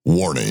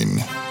Warning,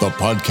 the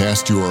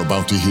podcast you are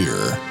about to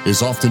hear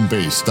is often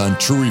based on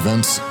true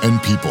events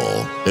and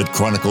people. It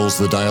chronicles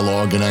the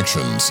dialogue and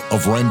actions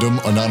of random,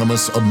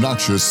 anonymous,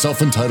 obnoxious,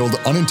 self-entitled,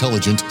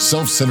 unintelligent,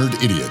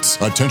 self-centered idiots,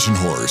 attention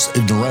whores,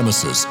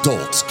 ignoramuses,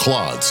 dolts,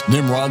 clods,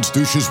 nimrods,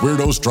 douches,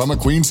 weirdos, drama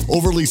queens,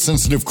 overly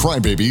sensitive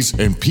crybabies,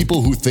 and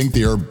people who think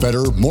they are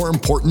better, more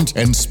important,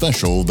 and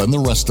special than the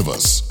rest of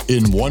us.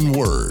 In one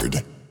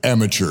word,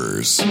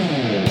 amateurs.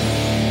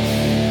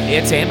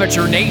 It's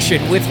Amateur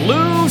Nation with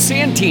Lou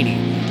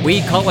Santini.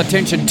 We call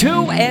attention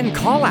to and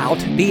call out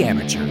the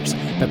amateurs,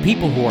 the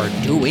people who are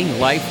doing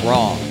life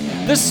wrong,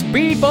 the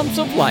speed bumps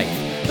of life,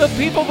 the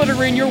people that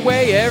are in your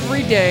way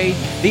every day,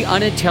 the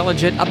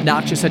unintelligent,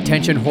 obnoxious,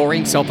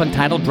 attention-whoring,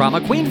 self-entitled drama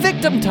queen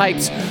victim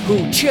types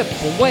who chip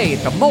away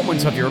at the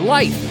moments of your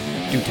life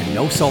due to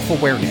no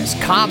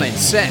self-awareness, common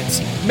sense,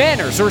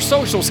 manners, or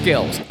social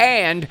skills,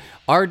 and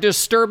are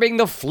disturbing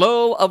the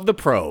flow of the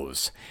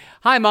pros.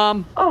 Hi,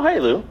 Mom. Oh, hey,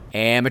 Lou.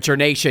 Amateur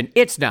Nation,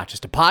 it's not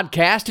just a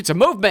podcast, it's a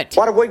movement.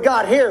 What have we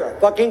got here?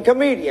 A fucking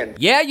comedian.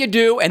 Yeah, you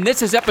do, and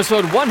this is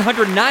episode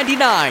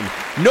 199.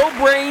 No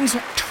brains,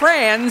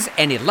 trans,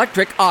 and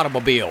electric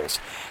automobiles.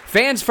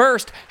 Fans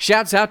first,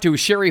 shouts out to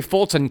Sherry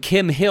Fultz and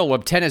Kim Hill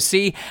of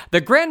Tennessee, the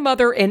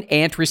grandmother and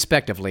aunt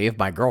respectively of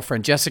my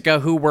girlfriend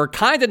Jessica, who were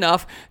kind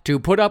enough to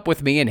put up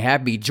with me and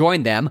have me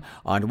join them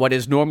on what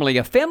is normally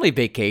a family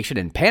vacation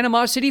in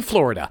Panama City,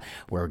 Florida,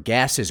 where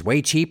gas is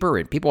way cheaper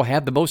and people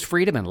have the most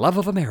freedom and love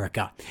of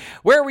America,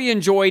 where we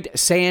enjoyed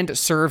sand,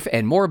 surf,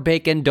 and more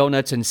bacon,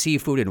 donuts, and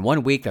seafood in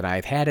 1 week than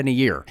I've had in a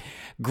year.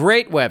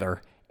 Great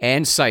weather.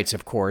 And sights,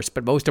 of course,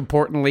 but most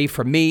importantly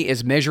for me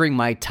is measuring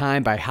my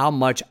time by how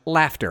much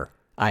laughter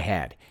I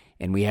had.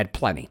 And we had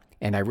plenty,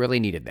 and I really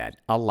needed that,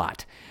 a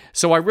lot.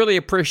 So I really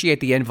appreciate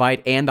the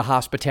invite and the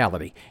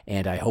hospitality,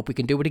 and I hope we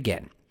can do it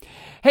again.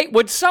 Hey,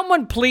 would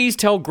someone please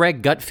tell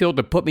Greg Gutfield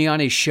to put me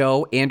on his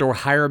show and or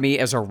hire me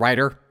as a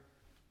writer?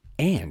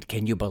 And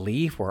can you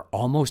believe we're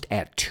almost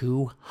at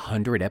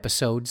 200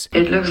 episodes?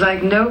 It looks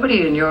like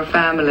nobody in your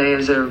family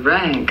is a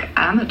rank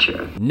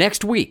amateur.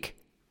 Next week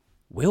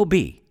will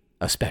be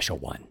a special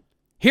one.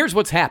 Here's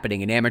what's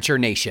happening in Amateur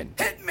Nation.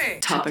 Hit me!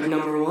 Topic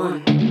number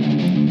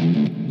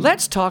 1.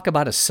 Let's talk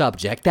about a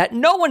subject that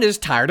no one is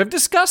tired of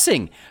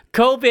discussing.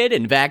 COVID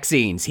and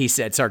vaccines, he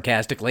said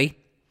sarcastically.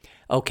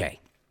 Okay.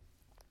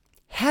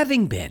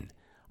 Having been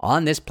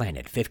on this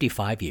planet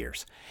 55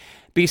 years,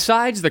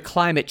 besides the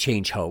climate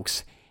change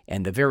hoax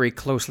and the very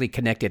closely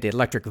connected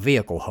electric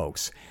vehicle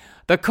hoax,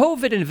 the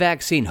COVID and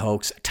vaccine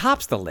hoax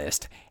tops the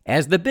list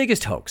as the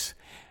biggest hoax.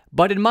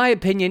 But in my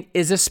opinion,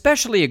 is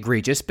especially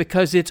egregious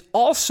because it's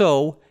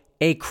also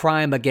a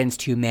crime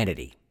against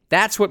humanity.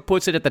 That's what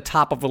puts it at the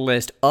top of the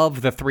list of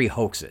the three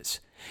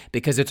hoaxes,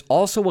 because it's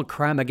also a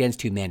crime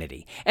against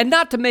humanity. And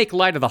not to make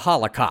light of the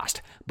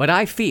Holocaust, but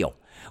I feel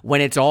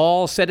when it's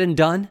all said and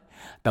done,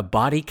 the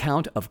body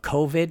count of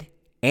COVID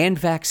and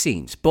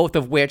vaccines, both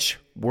of which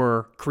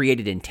were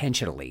created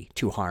intentionally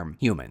to harm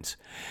humans,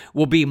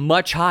 will be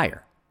much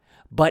higher,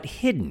 but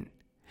hidden,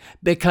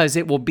 because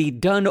it will be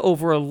done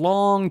over a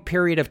long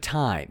period of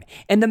time,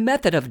 and the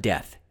method of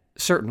death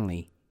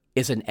certainly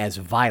isn't as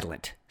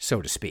violent,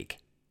 so to speak.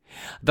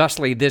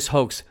 Thusly, this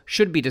hoax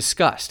should be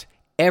discussed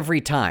every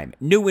time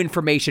new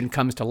information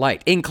comes to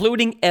light,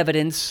 including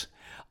evidence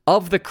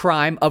of the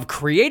crime of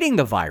creating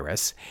the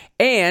virus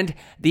and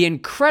the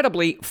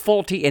incredibly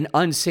faulty and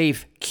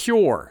unsafe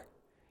cure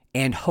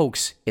and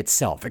hoax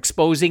itself,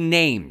 exposing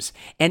names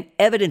and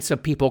evidence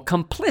of people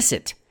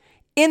complicit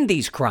in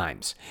these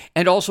crimes,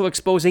 and also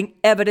exposing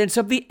evidence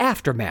of the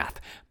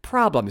aftermath,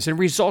 problems, and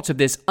results of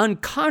this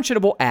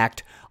unconscionable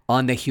act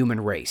on the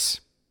human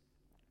race.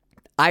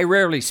 I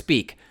rarely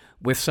speak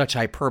with such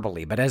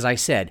hyperbole, but as I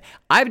said,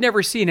 I've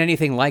never seen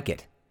anything like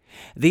it.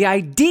 The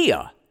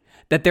idea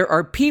that there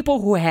are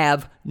people who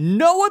have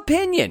no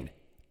opinion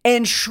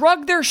and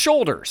shrug their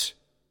shoulders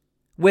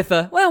with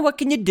a, well, what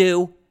can you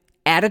do,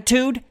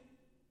 attitude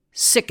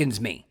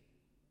sickens me.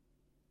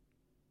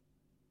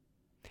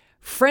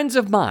 Friends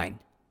of mine,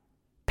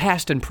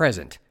 past and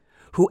present,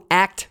 who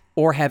act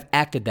or have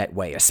acted that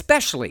way,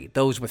 especially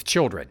those with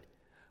children,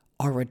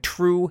 are a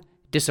true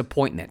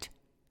disappointment.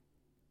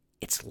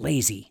 It's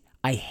lazy.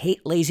 I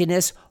hate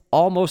laziness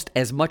almost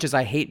as much as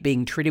I hate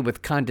being treated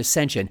with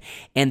condescension,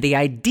 and the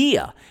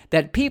idea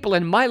that people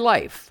in my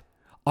life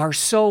are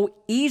so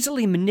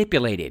easily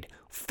manipulated,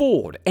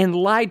 fooled, and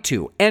lied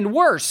to, and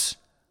worse,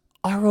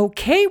 are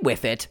okay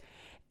with it,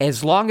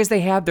 as long as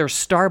they have their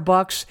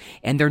Starbucks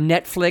and their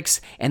Netflix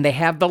and they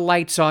have the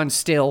lights on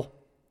still,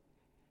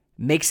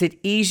 makes it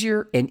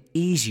easier and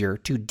easier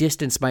to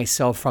distance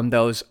myself from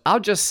those, I'll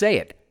just say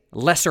it,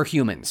 lesser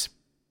humans.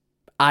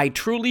 I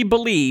truly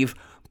believe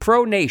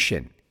Pro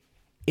Nation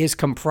is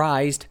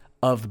comprised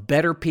of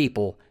better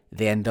people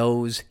than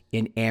those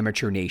in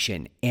Amateur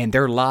Nation, and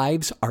their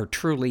lives are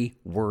truly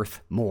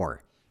worth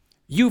more.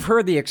 You've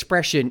heard the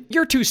expression,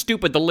 "You're too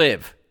stupid to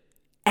live."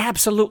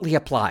 Absolutely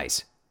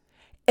applies.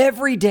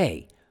 Every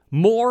day,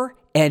 more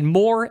and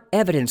more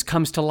evidence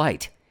comes to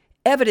light.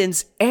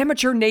 Evidence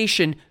Amateur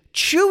Nation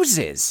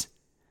chooses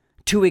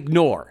to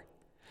ignore.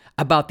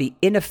 about the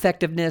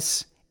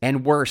ineffectiveness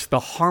and worse, the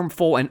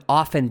harmful and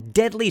often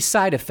deadly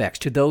side effects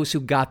to those who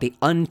got the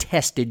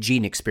untested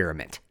gene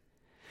experiment.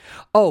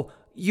 Oh,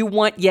 you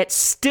want yet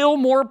still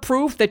more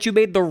proof that you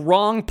made the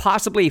wrong,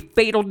 possibly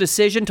fatal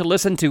decision to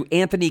listen to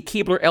Anthony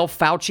Keebler L.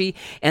 Fauci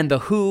and the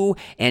WHO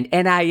and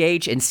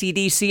NIH and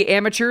CDC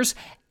amateurs?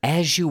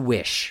 As you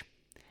wish.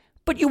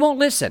 But you won't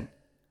listen.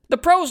 The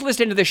pros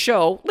listening to the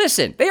show,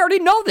 listen, they already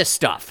know this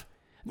stuff.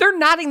 They're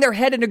nodding their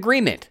head in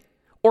agreement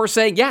or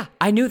saying, yeah,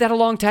 I knew that a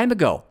long time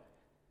ago.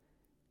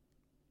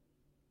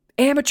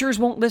 Amateurs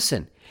won't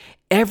listen.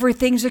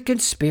 Everything's a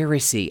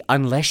conspiracy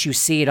unless you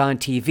see it on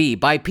TV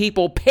by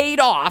people paid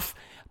off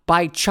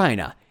by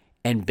China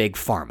and Big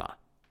Pharma.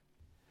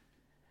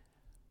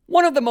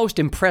 One of the most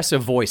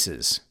impressive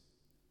voices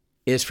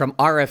is from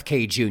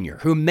RFK Jr.,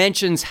 who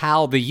mentions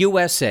how the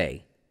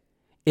USA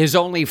is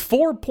only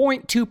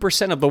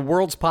 4.2% of the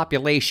world's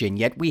population,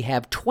 yet we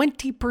have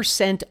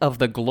 20% of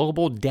the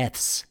global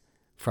deaths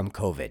from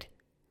COVID.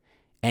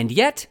 And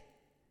yet,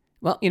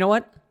 well, you know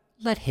what?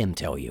 Let him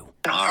tell you.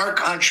 In our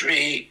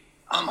country,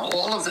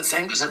 all of the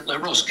things that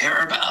liberals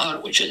care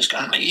about, which is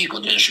kind of an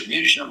equal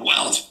distribution of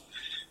wealth,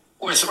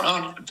 were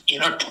thrown,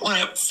 20,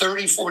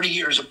 30, 40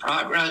 years of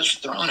progress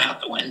thrown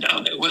out the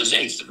window. There was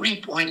a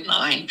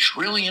 $3.9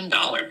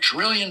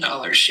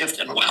 trillion shift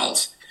in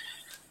wealth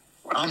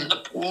from the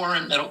poor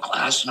and middle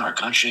class in our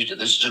country to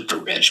the super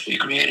rich. We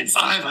created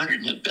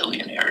 500 new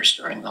billionaires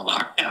during the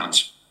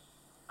lockdowns.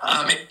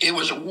 It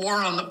was a war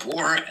on the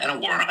poor and a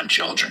war on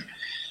children.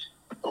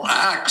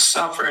 Blacks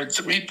suffered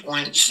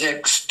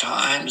 3.6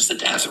 times the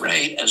death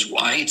rate as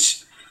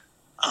whites.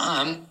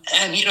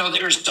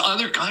 There's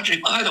other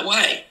countries, by the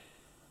way,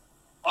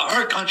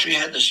 our country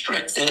had the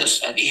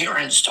strictest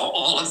adherence to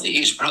all of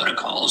these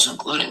protocols,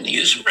 including the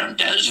use of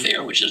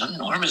remdesivir, which is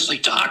enormously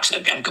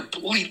toxic and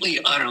completely,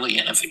 utterly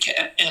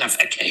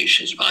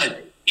inefficacious.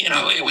 But,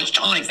 it was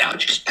Tony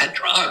Fauci's pet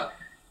drug.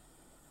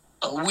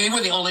 We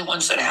were the only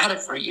ones that had it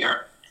for a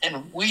year.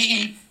 And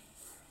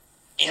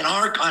in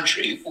our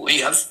country,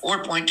 we have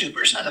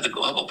 4.2% of the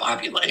global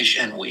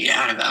population. We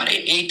had about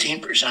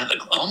 18%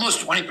 of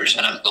almost 20%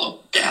 of the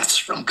global deaths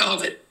from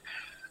COVID.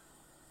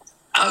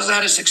 How's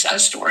that a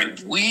success story?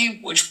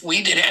 We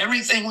did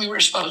everything we were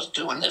supposed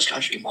to do in this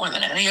country, more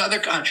than any other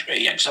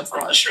country except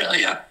for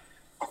Australia.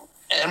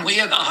 And we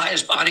have the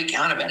highest body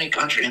count of any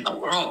country in the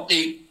world.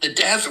 The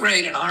death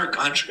rate in our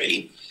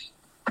country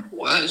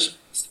was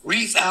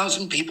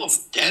 3,000 people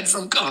dead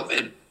from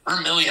COVID per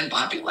million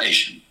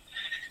population.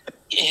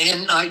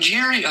 In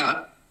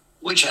Nigeria,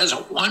 which has a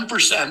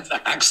 1%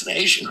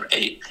 vaccination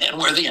rate, and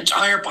where the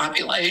entire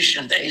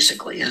population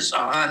basically is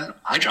on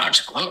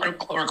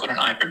hydroxychloroquine and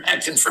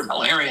ivermectin for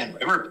malaria and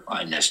river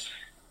blindness,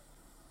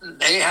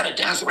 they had a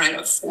death rate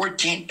of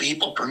 14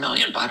 people per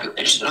million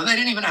population. So they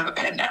didn't even have a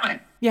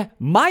pandemic. Yeah,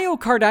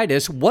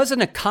 myocarditis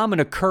wasn't a common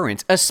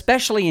occurrence,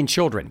 especially in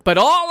children. But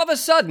all of a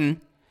sudden,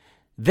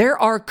 there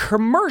are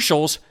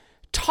commercials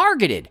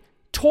targeted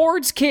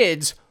towards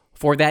kids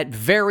for that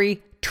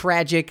very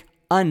tragic,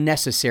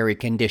 unnecessary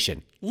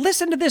condition.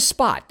 Listen to this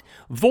spot,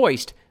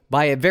 voiced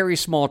by a very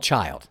small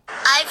child.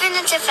 I've been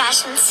into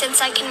fashion since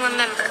I can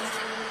remember.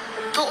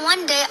 But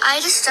one day I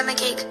had a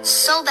stomachache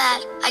so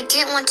bad I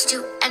didn't want to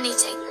do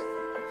anything.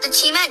 The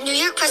team at New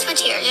York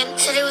Presbyterian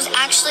said it was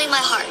actually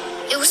my heart.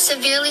 It was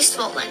severely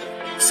swollen,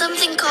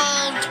 something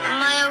called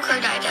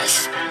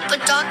myocarditis.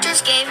 But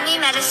doctors gave me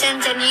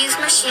medicines and used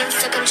machines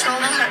to control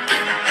my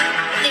heartbeat.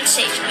 They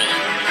saved me.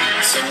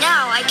 So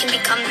now I can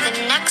become the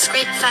next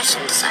great fashion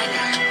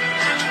designer.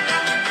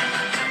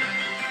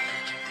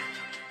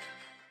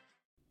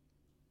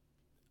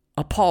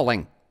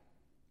 Appalling.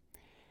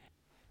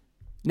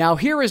 Now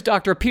here is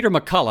Dr. Peter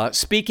McCullough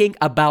speaking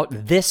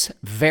about this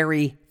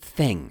very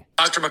thing.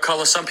 Dr.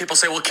 McCullough, some people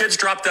say, well, kids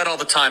drop dead all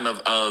the time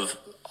of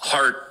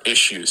heart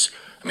issues.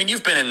 I mean,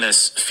 you've been in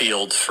this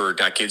field for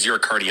decades. You're a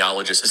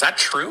cardiologist. Is that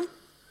true?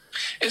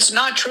 It's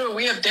not true.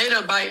 We have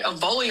data by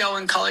Avolio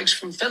and colleagues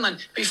from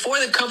Finland. Before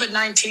the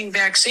COVID-19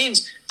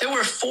 vaccines, there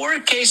were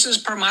 4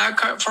 cases for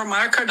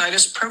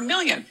myocarditis per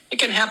million. It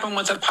can happen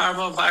with a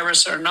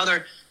parvovirus or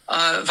another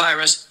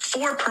virus,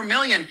 4 per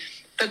million.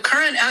 The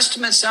current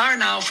estimates are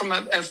now from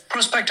a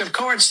prospective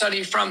cohort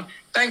study from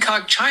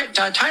Bangkok,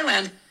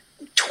 Thailand,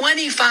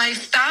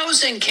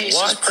 25,000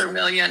 cases per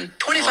million.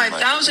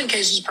 25,000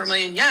 cases per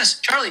million. Yes,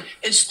 Charlie,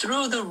 it's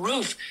through the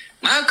roof.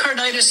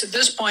 Myocarditis at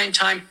this point in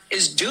time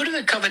is due to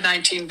the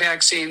COVID-19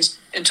 vaccines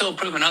until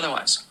proven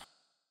otherwise.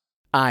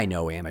 I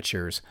know,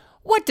 amateurs.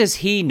 What does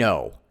he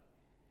know?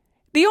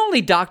 The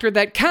only doctor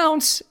that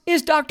counts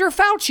is Dr.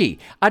 Fauci,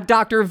 a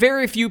doctor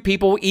very few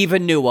people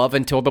even knew of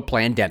until the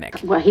pandemic.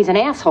 Well, he's an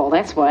asshole,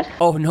 that's what.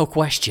 Oh, no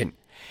question.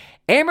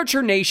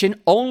 Amateur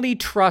Nation only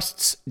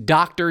trusts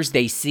doctors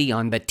they see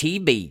on the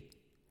TV.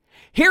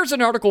 Here's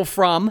an article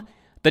from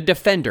The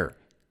Defender,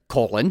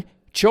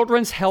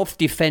 Children's Health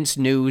Defense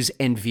News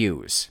and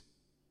Views.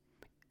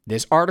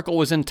 This article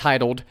was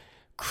entitled,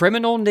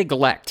 Criminal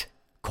Neglect,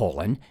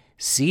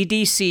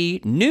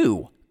 CDC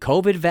New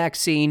COVID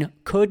Vaccine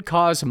Could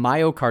Cause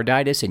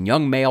Myocarditis in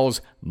Young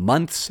Males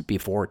Months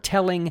Before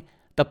Telling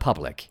the the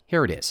public.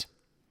 Here it is.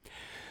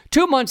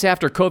 2 months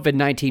after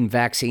COVID-19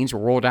 vaccines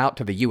were rolled out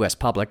to the U.S.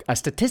 public, a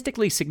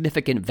statistically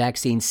significant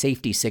vaccine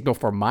safety signal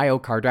for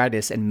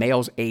myocarditis in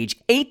males age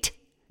 8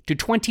 to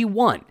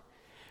 21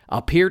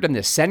 appeared in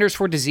the Centers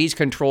for Disease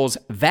Control's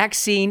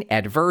Vaccine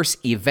Adverse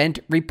Event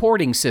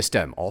Reporting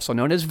System, also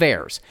known as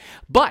VAERS.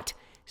 But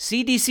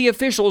CDC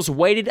officials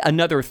waited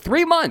another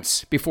 3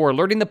 months before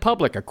alerting the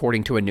public,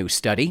 according to a new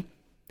study.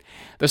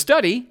 The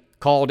study,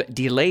 called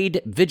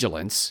Delayed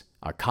Vigilance,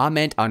 a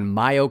comment on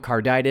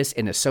myocarditis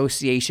in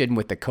association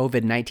with the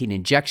COVID-19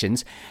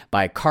 injections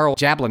by Karl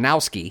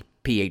Jablanowski,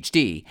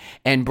 Ph.D.,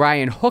 and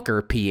Brian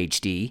Hooker,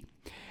 Ph.D.,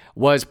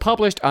 was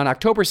published on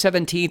October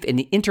 17th in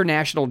the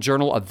International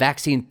Journal of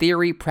Vaccine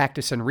Theory,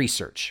 Practice, and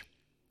Research.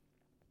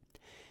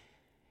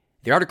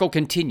 The article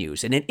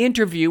continues. In an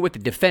interview with the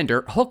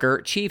Defender,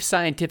 Hooker, Chief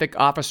Scientific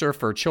Officer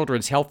for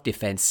Children's Health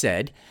Defense,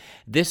 said,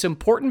 "This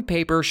important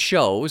paper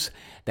shows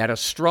that a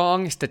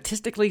strong,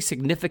 statistically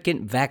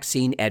significant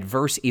vaccine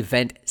adverse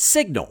event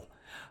signal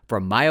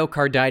from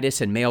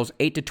myocarditis in males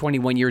 8 to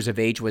 21 years of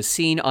age was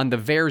seen on the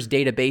VAERS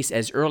database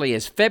as early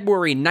as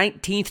February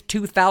 19,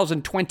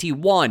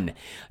 2021,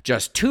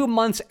 just 2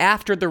 months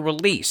after the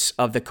release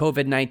of the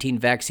COVID-19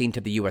 vaccine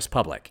to the U.S.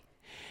 public.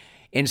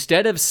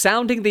 Instead of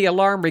sounding the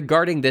alarm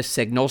regarding this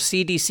signal,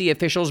 CDC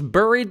officials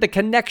buried the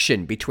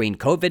connection between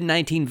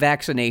COVID-19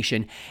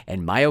 vaccination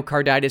and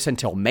myocarditis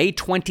until May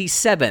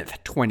 27,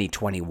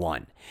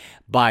 2021.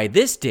 By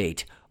this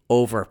date,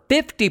 over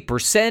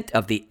 50%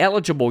 of the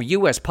eligible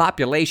U.S.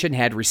 population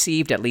had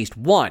received at least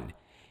one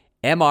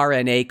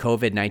mRNA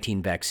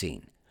COVID-19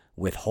 vaccine.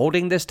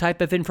 Withholding this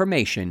type of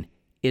information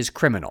is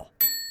criminal."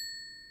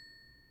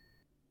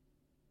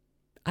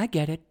 I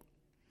get it.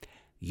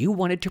 You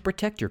wanted to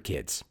protect your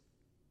kids.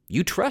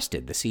 You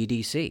trusted the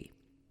CDC.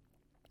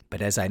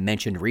 But as I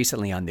mentioned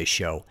recently on this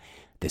show,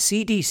 the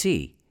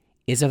CDC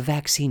is a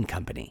vaccine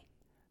company,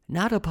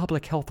 not a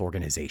public health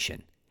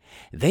organization.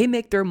 They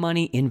make their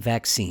money in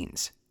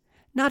vaccines,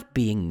 not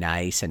being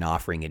nice and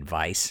offering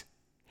advice.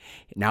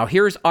 Now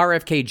here's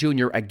RFK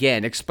Jr.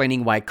 again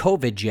explaining why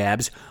COVID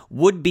jabs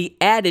would be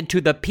added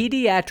to the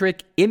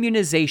pediatric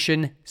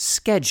immunization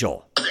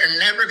schedule. They're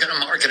never going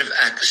to market a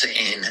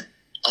vaccine,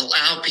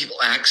 allow people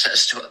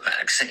access to a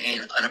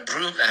vaccine, an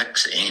approved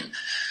vaccine,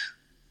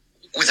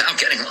 without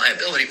getting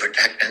liability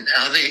protection.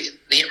 Now,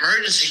 the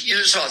emergency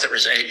use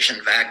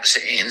authorization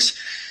vaccines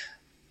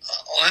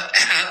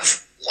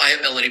have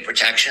liability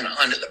protection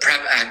under the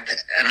PrEP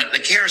Act and under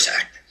the CARES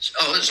Act.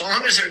 So as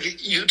long as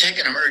you take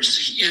an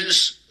emergency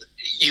use,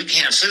 you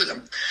can't sue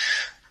them.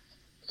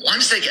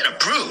 Once they get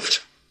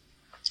approved,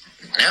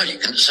 now you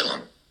can sue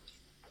them,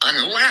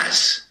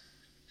 unless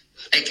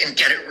they can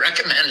get it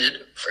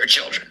recommended for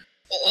children.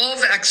 All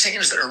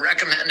vaccines that are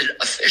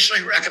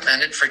officially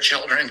recommended for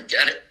children,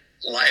 get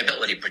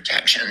liability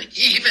protection,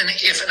 even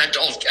if an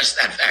adult gets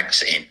that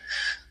vaccine.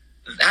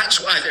 That's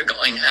why they're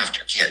going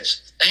after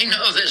kids. They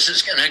know this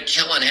is going to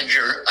kill and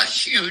injure a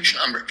huge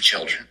number of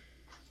children,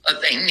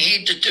 but they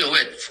need to do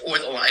it for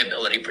the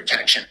liability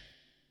protection.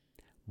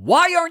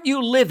 Why aren't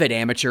you livid,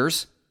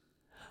 amateurs?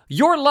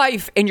 Your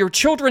life and your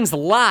children's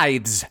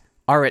lives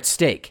are at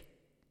stake.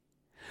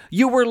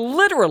 You were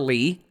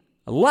literally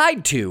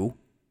lied to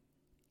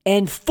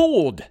and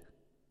fooled.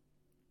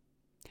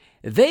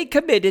 They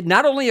committed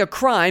not only a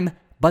crime,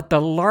 but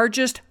the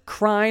largest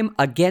crime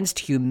against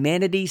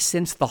humanity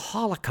since the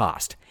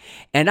Holocaust.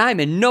 And I'm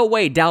in no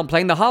way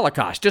downplaying the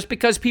Holocaust. Just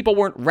because people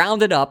weren't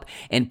rounded up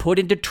and put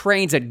into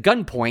trains at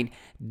gunpoint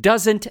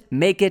doesn't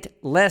make it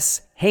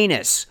less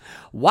heinous.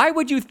 Why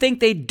would you think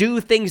they do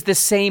things the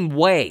same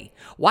way?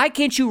 Why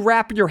can't you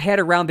wrap your head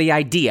around the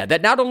idea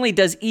that not only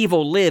does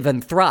evil live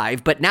and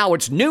thrive, but now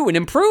it's new and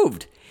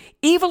improved?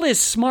 Evil is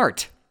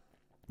smart,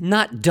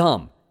 not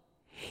dumb.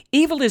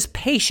 Evil is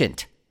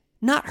patient,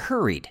 not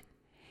hurried.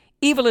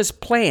 Evil is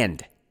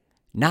planned,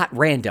 not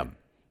random.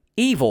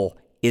 Evil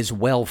is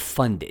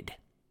well-funded.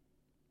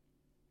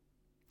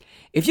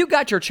 If you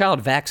got your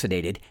child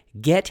vaccinated,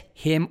 get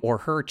him or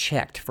her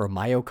checked for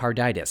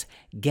myocarditis.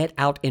 Get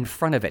out in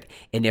front of it.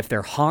 And if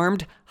they're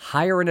harmed,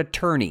 hire an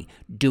attorney.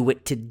 Do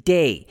it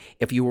today.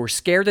 If you were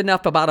scared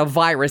enough about a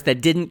virus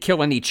that didn't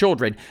kill any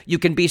children, you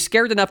can be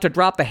scared enough to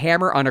drop the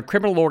hammer on a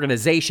criminal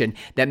organization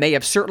that may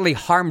have certainly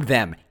harmed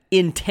them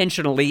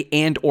intentionally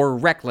and or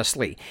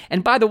recklessly.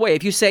 And by the way,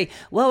 if you say,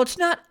 well, it's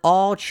not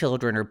all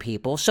children or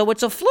people, so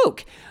it's a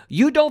fluke,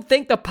 you don't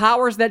think the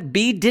powers that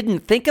be didn't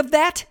think of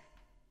that?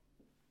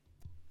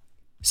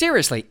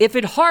 Seriously, if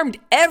it harmed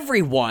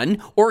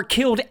everyone or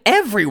killed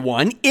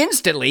everyone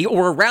instantly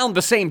or around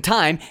the same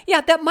time, yeah,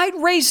 that might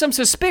raise some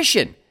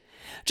suspicion.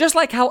 Just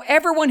like how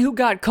everyone who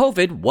got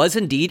COVID was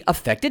indeed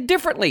affected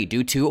differently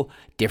due to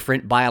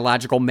different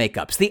biological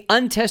makeups. The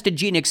untested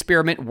gene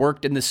experiment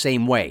worked in the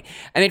same way.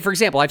 I mean, for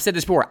example, I've said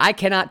this before, I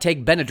cannot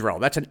take Benadryl.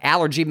 That's an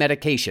allergy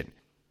medication.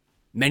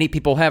 Many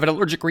people have an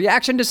allergic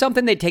reaction to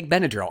something, they take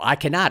Benadryl. I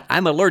cannot.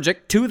 I'm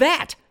allergic to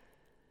that.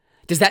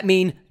 Does that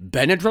mean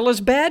Benadryl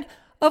is bad?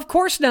 Of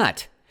course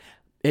not.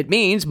 It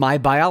means my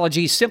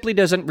biology simply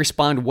doesn't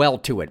respond well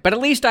to it, but at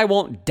least I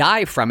won't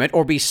die from it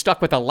or be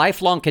stuck with a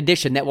lifelong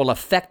condition that will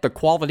affect the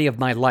quality of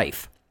my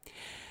life.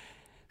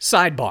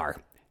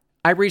 Sidebar.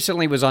 I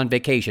recently was on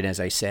vacation,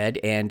 as I said,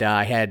 and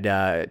I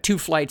had 2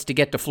 flights to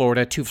get to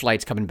Florida, 2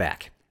 flights coming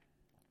back.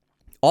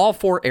 All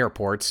 4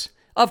 airports,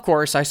 of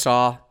course, I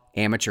saw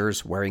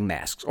amateurs wearing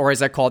masks, or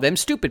as I call them,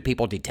 stupid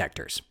people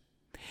detectors.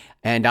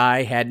 And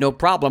I had no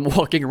problem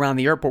walking around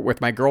the airport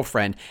with my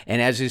girlfriend, and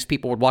as these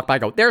people would walk by, I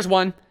go, there's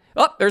one.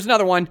 Oh, there's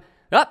another one.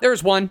 Oh,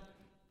 there's one.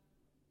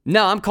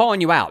 No, I'm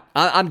calling you out.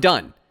 I'm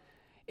done.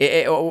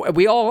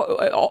 We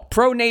all,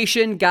 Pro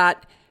Nation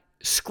got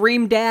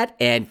screamed at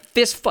and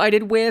fist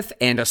fighted with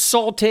and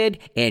assaulted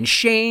and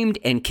shamed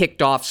and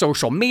kicked off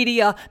social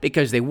media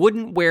because they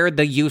wouldn't wear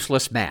the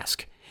useless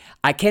mask.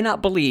 I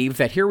cannot believe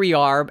that here we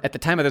are at the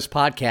time of this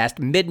podcast,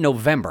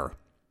 mid-November.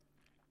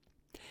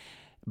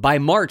 By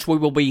March, we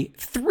will be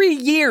 3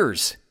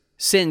 years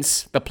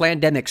since the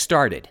pandemic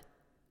started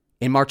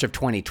in March of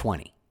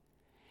 2020.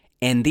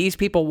 And these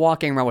people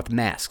walking around with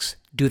masks,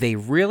 do they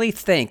really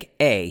think,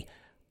 A,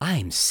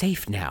 I'm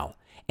safe now,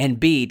 and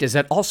B, does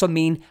that also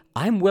mean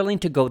I'm willing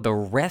to go the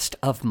rest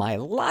of my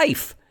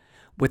life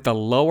with the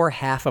lower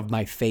half of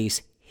my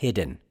face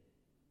hidden?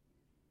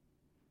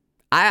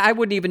 I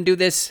wouldn't even do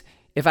this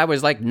if I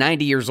was like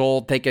 90 years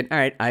old thinking, all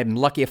right, I'm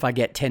lucky if I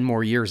get 10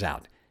 more years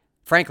out.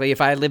 Frankly,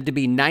 if I lived to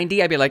be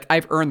 90, I'd be like,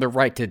 I've earned the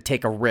right to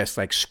take a risk.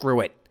 Like, screw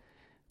it.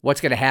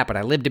 What's going to happen?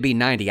 I lived to be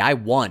 90. I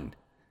won.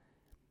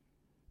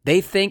 They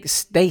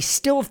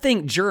still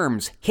think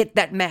germs hit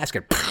that mask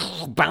and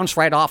bounce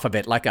right off of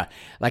it like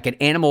an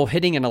animal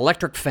hitting an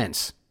electric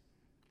fence.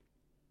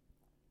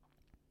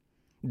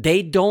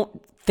 They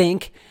don't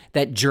think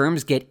that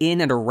germs get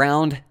in and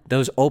around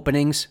those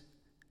openings.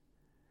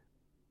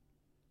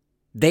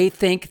 They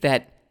think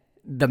that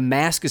the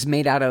mask is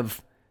made out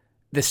of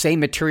the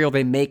same material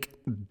they make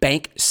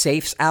bank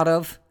safes out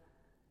of,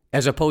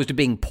 as opposed to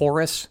being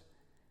porous.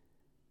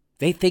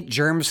 They think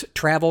germs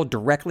travel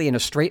directly in a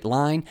straight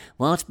line.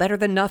 Well, it's better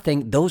than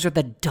nothing. Those are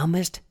the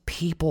dumbest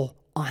people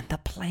on the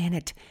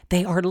planet.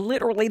 They are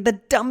literally the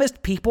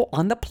dumbest people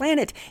on the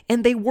planet.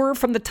 And they were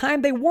from the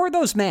time they wore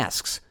those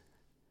masks.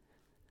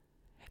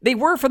 They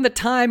were from the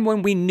time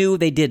when we knew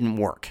they didn't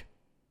work.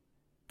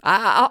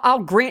 I'll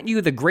grant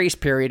you the grace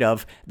period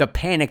of the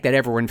panic that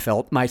everyone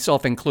felt,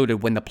 myself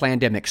included, when the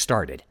pandemic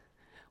started.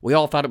 We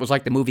all thought it was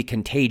like the movie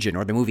Contagion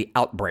or the movie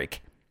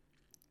Outbreak.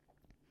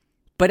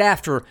 But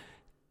after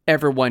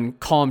everyone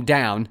calmed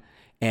down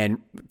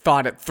and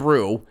thought it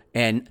through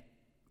and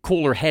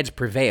cooler heads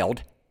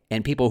prevailed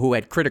and people who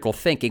had critical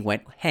thinking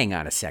went, hang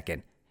on a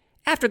second.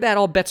 After that,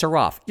 all bets are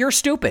off. You're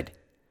stupid.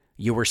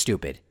 You were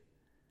stupid.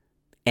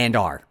 And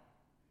are.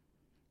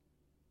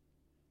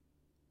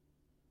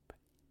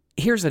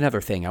 Here's another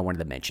thing I wanted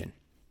to mention.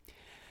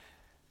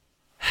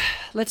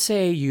 Let's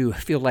say you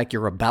feel like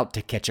you're about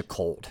to catch a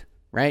cold,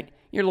 right?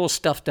 You're a little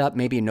stuffed up.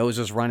 Maybe your nose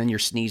is running. You're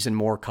sneezing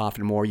more,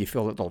 coughing more. You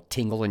feel a little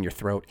tingle in your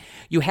throat.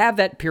 You have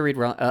that period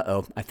where,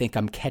 I think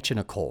I'm catching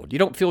a cold. You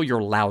don't feel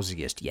your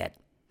lousiest yet.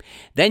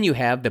 Then you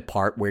have the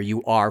part where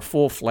you are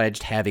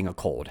full-fledged having a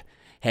cold.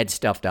 Head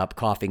stuffed up,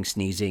 coughing,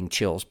 sneezing,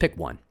 chills. Pick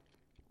one.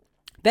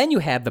 Then you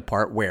have the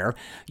part where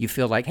you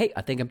feel like, hey,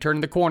 I think I'm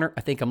turning the corner.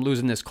 I think I'm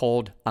losing this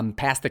cold. I'm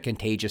past the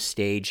contagious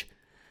stage,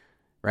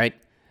 right?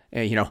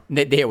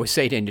 They always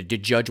say to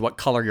judge what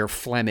color your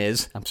phlegm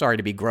is. I'm sorry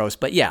to be gross,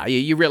 but yeah,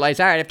 you realize,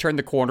 all right, I've turned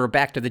the corner,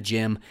 back to the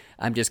gym.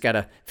 I'm just got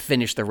to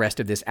finish the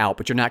rest of this out,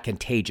 but you're not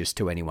contagious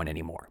to anyone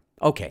anymore.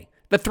 Okay,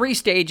 the 3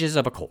 stages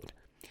of a cold.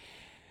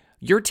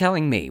 You're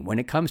telling me when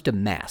it comes to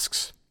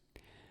masks,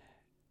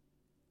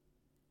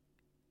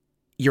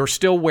 you're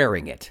still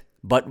wearing it,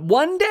 but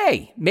one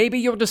day, maybe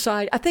you'll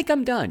decide, I think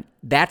I'm done.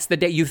 That's the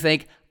day you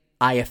think,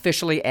 I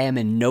officially am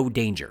in no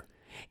danger.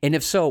 And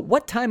if so,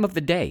 what time of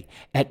the day?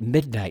 At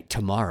midnight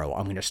tomorrow,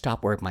 I'm going to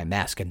stop wearing my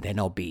mask and then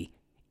I'll be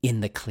in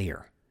the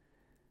clear.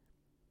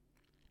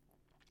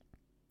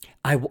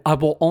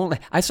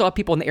 I saw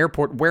people in the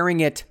airport wearing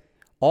it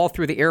all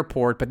through the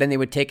airport, but then they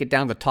would take it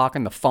down to talk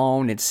on the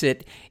phone and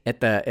sit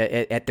at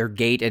their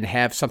gate and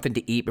have something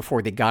to eat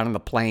before they got on the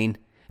plane.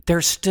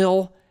 They're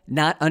still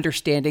not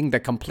understanding the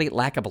complete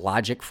lack of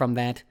logic from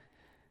that.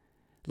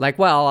 Like,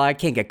 well, I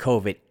can't get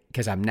COVID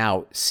because I'm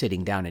now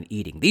sitting down and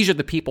eating. These are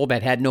the people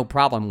that had no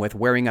problem with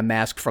wearing a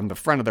mask from the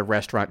front of the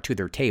restaurant to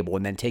their table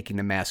and then taking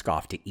the mask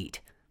off to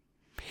eat.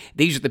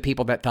 These are the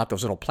people that thought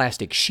those little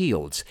plastic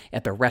shields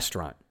at the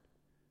restaurant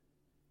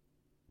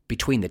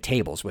between the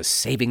tables was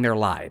saving their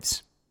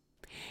lives.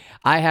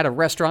 I had a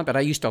restaurant that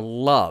I used to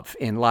love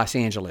in Los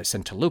Angeles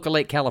and Toluca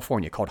Lake,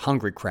 California called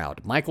Hungry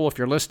Crowd. Michael, if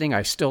you're listening,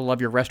 I still love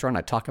your restaurant.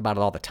 I talk about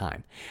it all the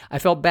time. I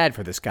felt bad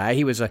for this guy.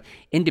 He was an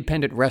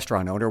independent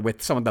restaurant owner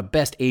with some of the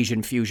best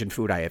Asian fusion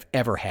food I have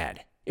ever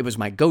had. It was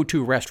my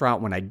go-to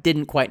restaurant when I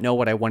didn't quite know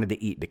what I wanted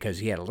to eat because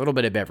he had a little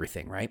bit of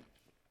everything, right?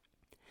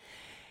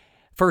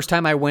 First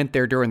time I went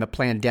there during the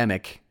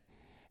pandemic,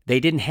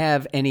 they didn't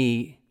have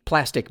any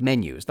plastic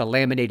menus, the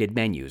laminated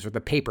menus or the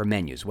paper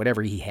menus,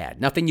 whatever he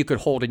had. Nothing you could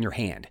hold in your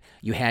hand.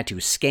 You had to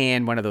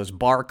scan one of those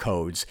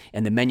barcodes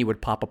and the menu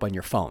would pop up on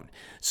your phone.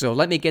 So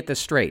let me get this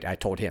straight, I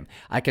told him.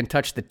 I can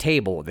touch the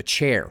table, the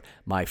chair,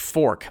 my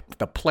fork,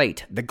 the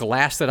plate, the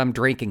glass that I'm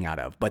drinking out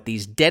of. But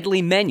these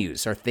deadly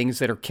menus are things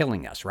that are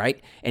killing us,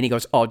 right? And he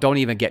goes, oh, don't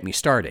even get me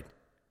started.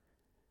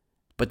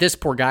 But this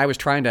poor guy was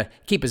trying to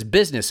keep his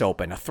business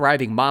open, a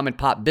thriving mom and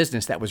pop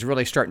business that was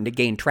really starting to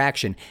gain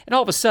traction. And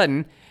all of a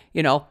sudden,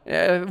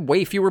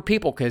 way fewer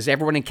people, because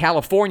everyone in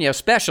California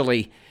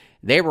especially,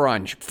 they were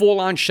on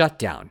full-on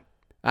shutdown.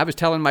 I was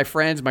telling my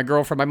friends, my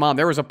girlfriend, my mom,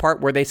 there was a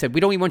part where they said,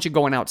 we don't even want you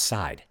going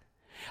outside.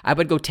 I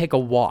would go take a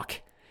walk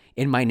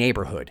in my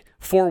neighborhood,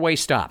 4-way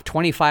stop,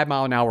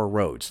 25-mile-an-hour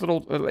roads,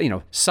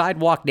 little,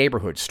 sidewalk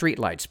neighborhood,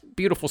 streetlights,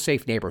 beautiful,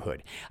 safe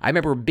neighborhood. I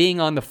remember being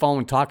on the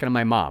phone talking to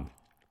my mom,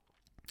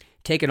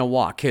 taking a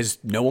walk because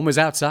no one was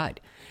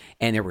outside.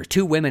 And there were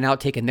 2 women out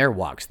taking their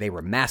walks. They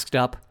were masked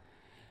up.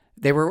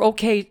 They were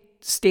okay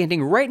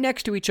standing right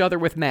next to each other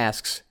with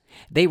masks.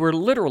 They were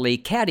literally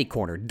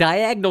catty-cornered,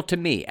 diagonal to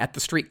me at the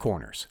street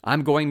corners.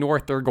 I'm going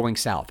north, they're going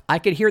south. I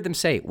could hear them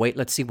say, wait,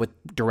 let's see what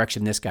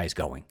direction this guy's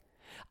going.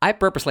 I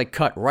purposely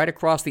cut right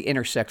across the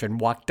intersection,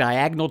 walked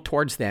diagonal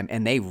towards them,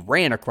 and they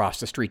ran across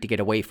the street to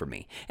get away from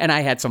me. And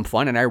I had some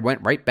fun, and I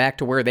went right back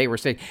to where they were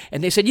sitting.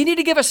 And they said, you need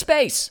to give us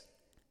space.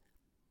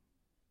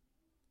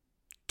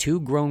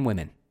 2 grown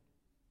women,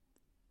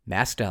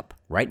 masked up,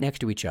 right next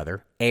to each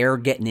other, air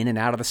getting in and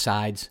out of the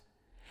sides.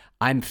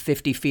 I'm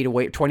 50 feet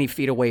away, 20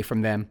 feet away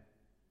from them,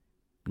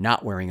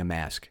 not wearing a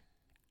mask,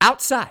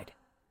 outside.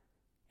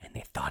 And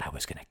they thought I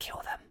was going to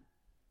kill them.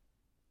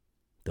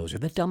 Those are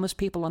the dumbest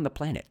people on the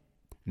planet.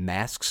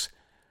 Masks,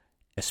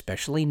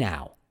 especially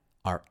now,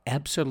 are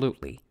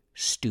absolutely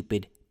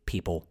stupid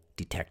people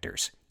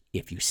detectors.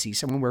 If you see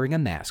someone wearing a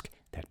mask,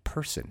 that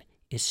person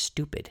is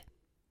stupid.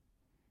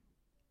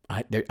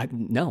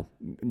 No,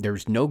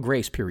 there's no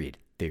grace period.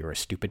 You're a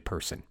stupid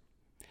person.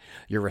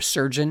 You're a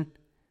surgeon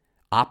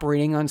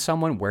operating on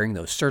someone wearing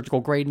those surgical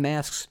grade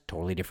masks,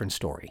 totally different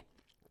story.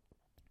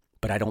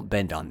 But I don't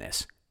bend on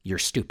this. You're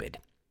stupid.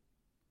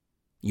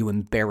 You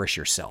embarrass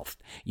yourself.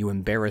 You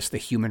embarrass the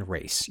human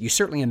race. You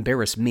certainly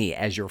embarrass me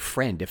as your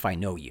friend if I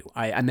know you.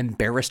 I'm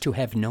embarrassed to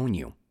have known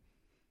you.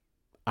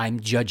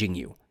 I'm judging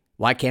you.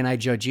 Why can't I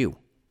judge you?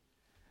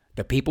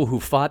 The people who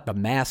fought the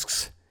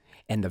masks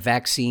and the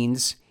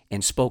vaccines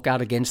and spoke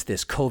out against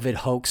this COVID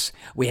hoax.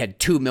 We had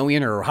 2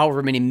 million or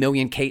however many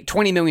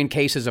 20 million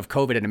cases of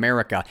COVID in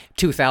America,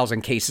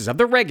 2,000 cases of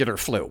the regular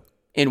flu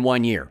in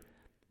 1 year.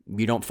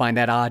 You don't find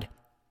that odd?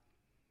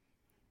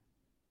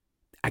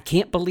 I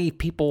can't believe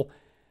people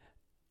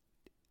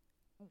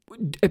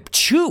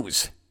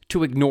choose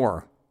to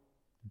ignore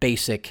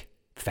basic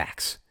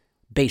facts,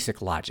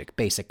 basic logic,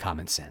 basic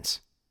common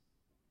sense.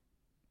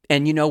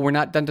 And we're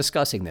not done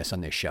discussing this on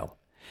this show.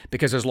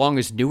 Because as long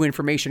as new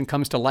information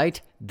comes to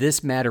light,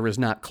 this matter is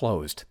not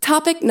closed.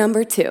 Topic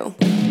number 2.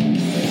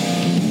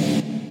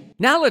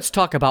 Now let's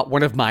talk about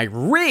one of my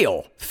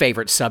real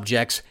favorite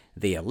subjects,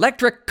 the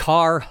electric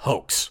car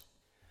hoax.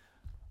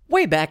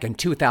 Way back in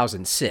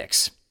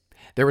 2006,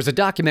 there was a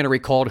documentary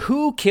called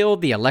Who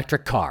Killed the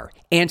Electric Car?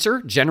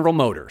 Answer, General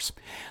Motors.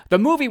 The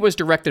movie was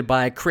directed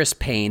by Chris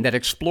Payne that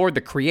explored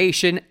the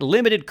creation,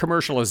 limited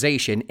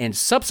commercialization, and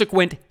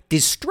subsequent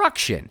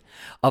destruction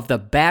of the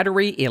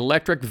battery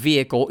electric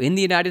vehicle in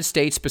the United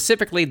States,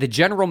 specifically the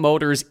General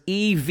Motors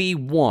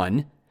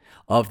EV1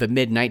 of the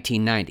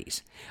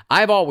mid-1990s.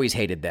 I've always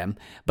hated them,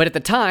 but at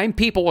the time,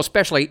 people,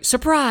 especially,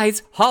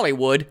 surprise,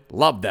 Hollywood,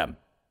 loved them.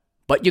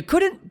 But you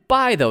couldn't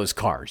buy those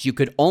cars. You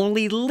could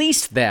only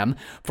lease them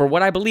for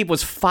what I believe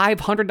was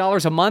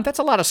 $500 a month. That's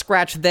a lot of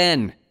scratch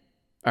then,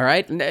 all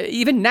right?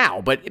 Even now,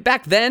 but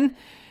back then,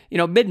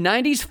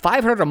 mid-90s,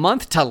 $500 a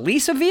month to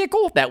lease a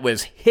vehicle? That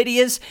was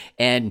hideous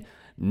and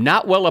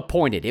not well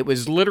appointed. It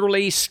was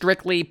literally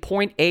strictly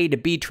point A to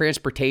B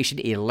transportation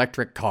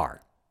electric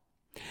car.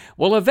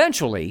 Well,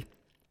 eventually,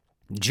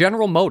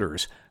 General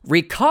Motors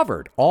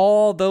recovered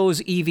all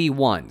those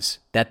EV1s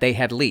that they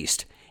had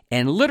leased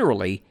and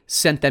literally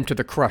sent them to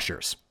the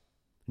crushers.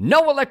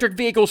 No electric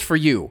vehicles for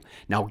you.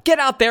 Now get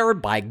out there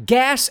and buy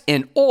gas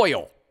and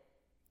oil.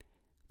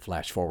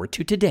 Flash forward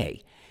to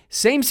today.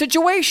 Same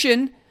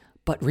situation,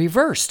 but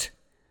reversed.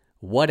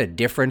 What a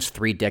difference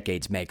 3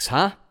 decades makes,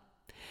 huh?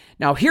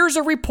 Now here's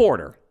a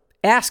reporter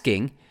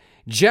asking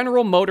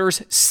General Motors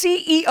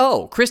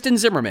CEO, Kristen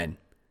Zimmerman,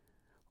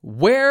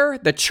 where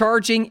the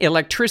charging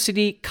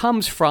electricity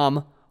comes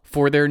from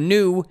for their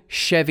new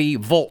Chevy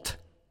Volt,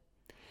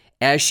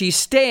 as she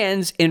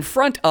stands in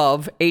front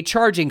of a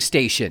charging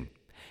station.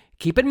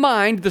 Keep in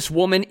mind, this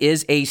woman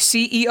is a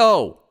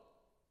CEO.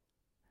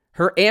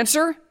 Her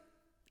answer?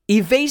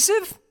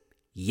 Evasive?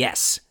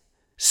 Yes.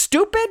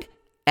 Stupid?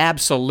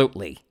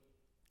 Absolutely.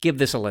 Give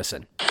this a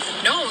listen.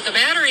 No, the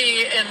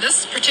battery in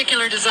this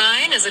particular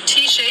design is a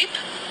T-shape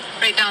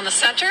right down the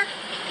center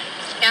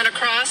and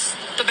across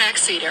the back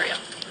seat area.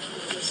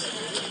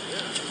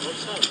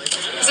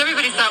 Because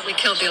everybody thought we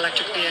killed the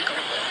electric vehicle.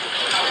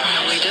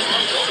 No, we didn't.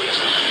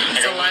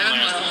 It's alive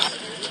and well.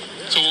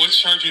 So what what's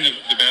charging the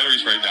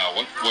batteries right now?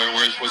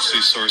 What's the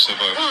source of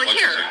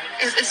electricity?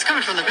 It's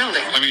coming from the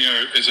building. I mean,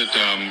 is it,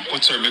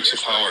 what's our mix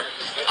of power?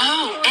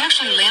 Oh,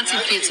 actually,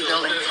 Lansing feeds the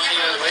building.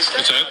 What's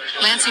that?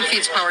 Lansing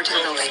feeds power to the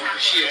building.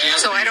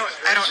 So I don't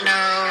know.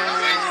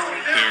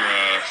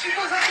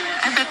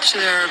 I bet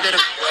you they're a bit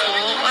of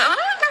coal. Well,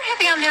 they're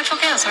heavy on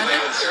natural gas, aren't they?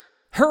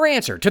 Her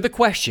answer to the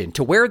question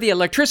to where the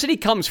electricity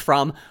comes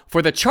from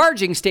for the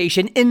charging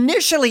station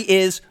initially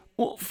is,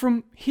 well,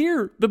 from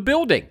here, the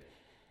building.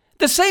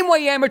 The same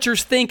way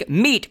amateurs think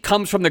meat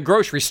comes from the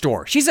grocery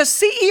store. She's a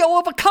CEO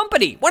of a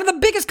company, one of the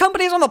biggest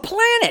companies on the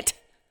planet.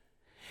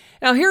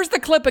 Now here's the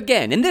clip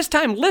again, and this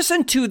time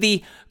listen to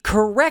the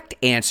correct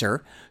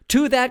answer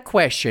to that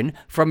question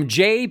from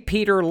J.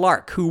 Peter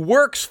Lark, who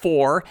works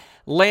for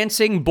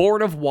Lansing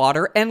Board of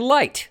Water and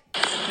Light.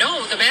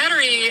 No, the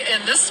battery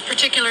in this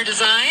particular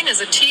design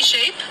is a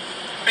T-shape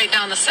right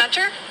down the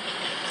center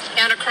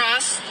and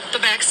across the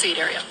back seat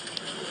area.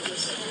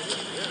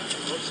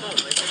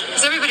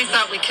 Because everybody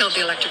thought we killed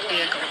the electric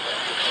vehicle.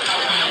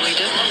 No, we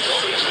didn't.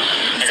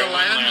 It's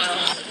alive and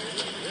well.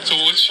 So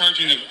what's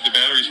charging the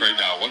batteries right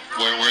now?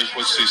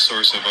 What's the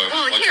source of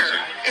electricity?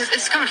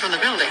 It's coming from the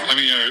building. I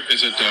mean,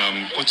 is it,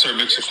 what's our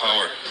mix of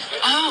power?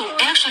 Oh,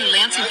 actually,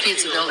 Lansing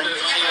feeds the building.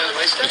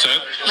 What's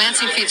that?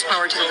 Lansing feeds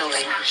power to the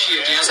building.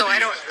 So I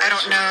don't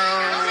know.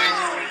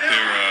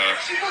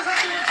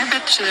 I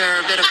bet you they're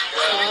a bit of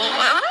coal.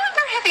 Well,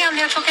 they're heavy on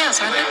natural gas,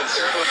 aren't they?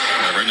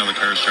 Yeah, right now the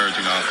car is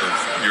charging off of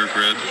your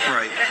grid.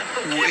 Right.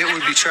 It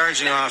would be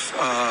charging off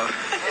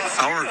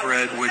our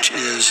grid, which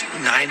is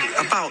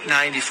about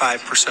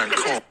 95%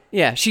 coal.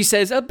 Yeah, she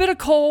says a bit of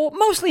coal,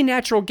 mostly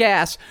natural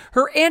gas.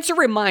 Her answer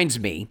reminds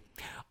me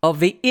of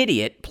the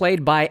idiot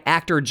played by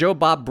actor Joe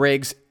Bob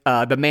Briggs,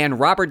 the man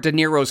Robert De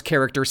Niro's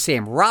character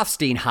Sam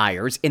Rothstein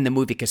hires in the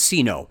movie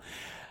Casino.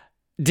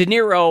 De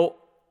Niro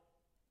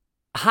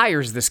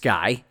hires this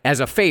guy as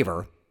a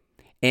favor,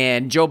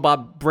 and Joe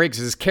Bob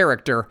Briggs'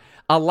 character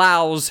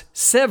allows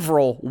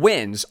several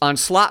wins on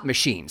slot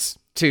machines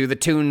to the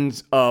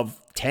tunes of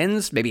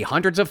tens, maybe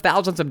hundreds of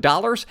thousands of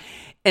dollars.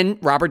 And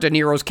Robert De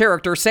Niro's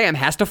character, Sam,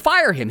 has to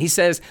fire him. He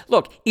says,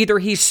 look, either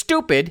he's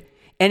stupid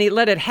and he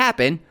let it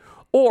happen,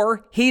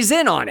 or he's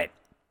in on it.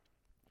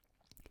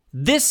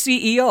 This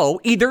CEO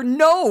either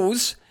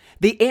knows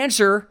the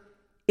answer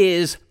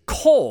is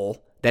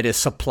coal that is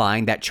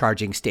supplying that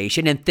charging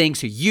station and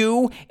thinks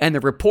you and the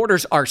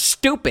reporters are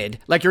stupid,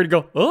 like you're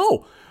going to go,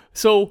 oh,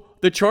 so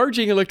the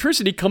charging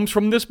electricity comes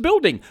from this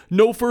building.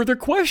 No further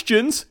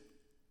questions.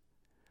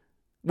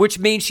 Which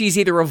means she's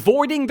either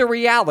avoiding the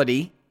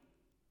reality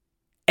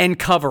and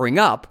covering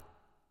up,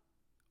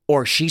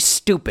 or she's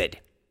stupid.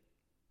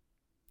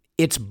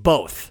 It's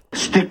both.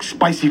 Stick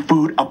spicy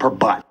food up her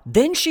butt.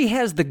 Then she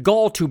has the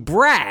gall to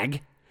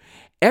brag.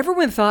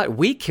 Everyone thought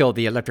we killed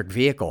the electric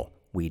vehicle.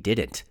 We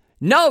didn't.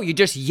 No, you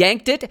just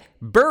yanked it,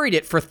 buried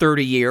it for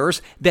 30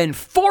 years, then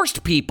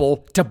forced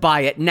people to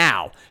buy it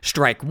now.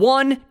 Strike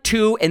 1,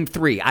 2, and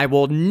 3. I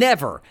will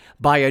never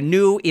buy a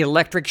new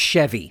electric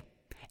Chevy.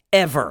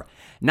 Ever.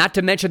 Not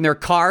to mention their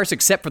cars,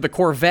 except for the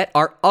Corvette,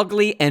 are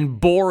ugly and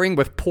boring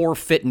with poor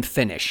fit and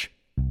finish.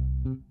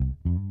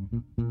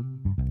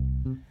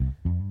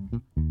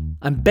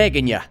 I'm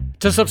begging you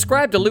to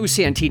subscribe to Lou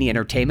Santini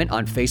Entertainment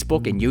on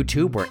Facebook and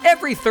YouTube, where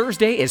every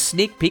Thursday is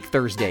Sneak Peek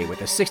Thursday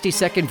with a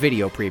 60-second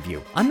video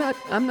preview. I'm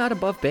not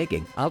above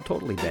begging. I'll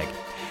totally beg.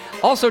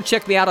 Also,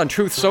 check me out on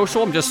Truth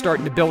Social. I'm just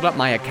starting to build up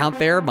my account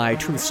there. My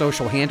Truth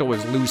Social handle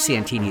is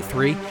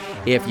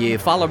LouSantini3. If you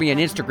follow me on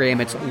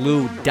Instagram, it's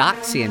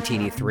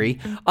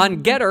Lou.Santini3.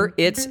 On Getter,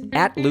 it's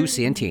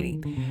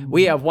 @LouSantini.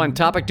 We have one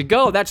topic to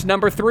go. That's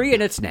number 3,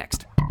 and it's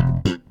next.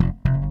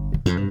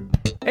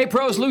 Hey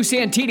pros, Lou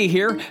Santini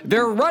here.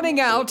 They're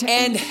running out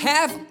and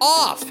half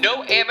off.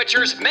 No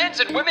Amateurs men's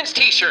and women's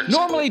t-shirts.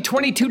 Normally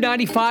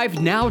 $22.95,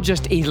 now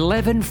just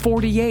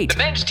 $11.48. The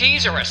men's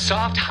tees are a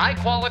soft,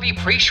 high-quality,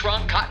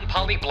 pre-shrunk cotton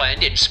poly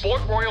blend in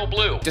Sport Royal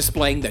Blue,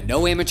 displaying the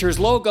No Amateurs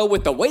logo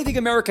with the waving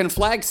American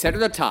flag set at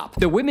the top.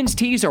 The women's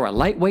tees are a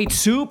lightweight,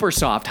 super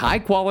soft,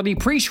 high-quality,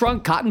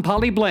 pre-shrunk cotton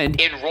poly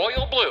blend in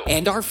Royal Blue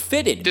and are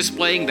fitted,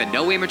 displaying the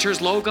No Amateurs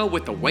logo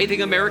with the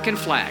waving American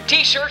flag.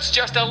 T-shirts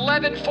just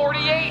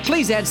 $11.48.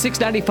 Please add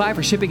 $6.95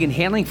 for shipping and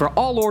handling for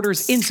all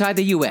orders inside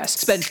the U.S.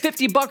 Spend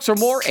 $50 or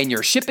more and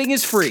your shipping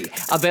is free.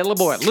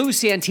 Available at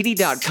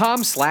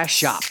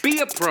LouSantini.com/shop. Be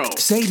a pro.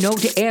 Say no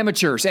to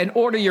amateurs and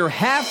order your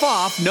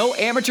half-off No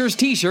Amateurs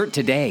t-shirt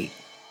today.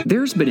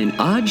 There's been an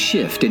odd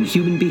shift in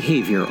human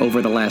behavior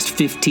over the last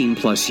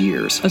 15-plus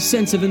years. A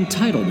sense of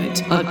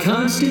entitlement, a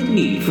constant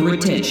need for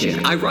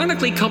attention,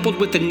 ironically coupled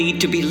with the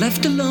need to be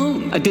left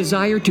alone. A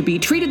desire to be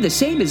treated the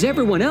same as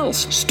everyone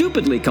else,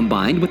 stupidly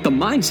combined with the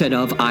mindset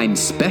of, I'm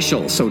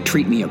special, so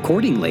treat me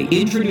accordingly.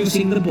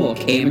 Introducing the book,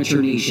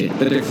 Amateur Nation,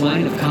 The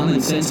Decline of Common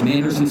Sense,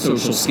 Manners, and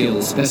Social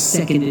Skills, the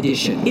 2nd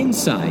edition.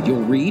 Inside, you'll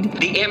read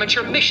the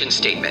Amateur Mission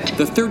Statement,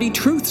 the 30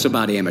 Truths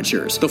About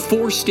Amateurs, the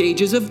 4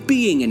 Stages of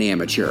Being an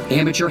Amateur,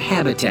 amateur amateur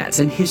habitats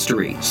and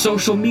history.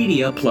 Social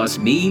media plus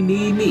me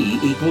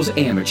equals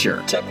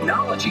amateur.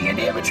 Technology and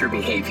amateur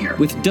behavior.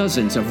 With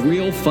dozens of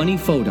real funny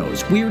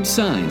photos, weird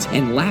signs,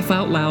 and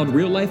laugh-out-loud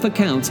real-life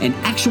accounts and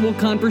actual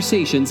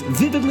conversations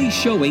vividly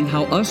showing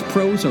how us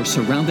pros are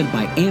surrounded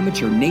by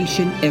Amateur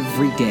Nation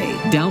every day.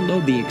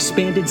 Download the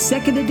expanded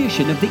second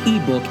edition of the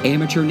ebook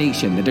Amateur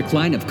Nation, The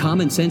Decline of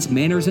Common Sense,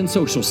 Manners, and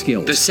Social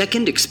Skills. The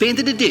second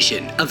expanded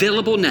edition,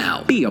 available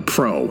now. Be a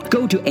pro.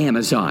 Go to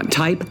Amazon.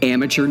 Type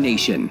Amateur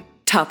Nation.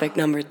 Topic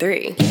number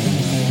 3.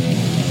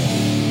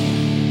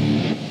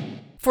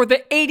 For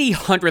the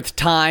 800th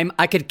time,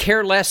 I could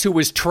care less who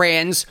is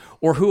trans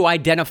or who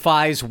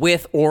identifies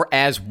with or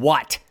as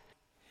what.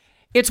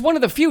 It's one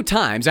of the few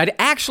times I'd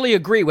actually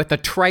agree with the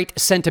trite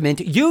sentiment,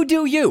 you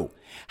do you.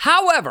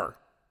 However,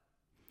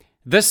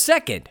 the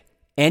second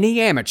any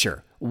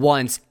amateur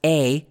wants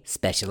A,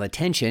 special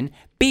attention,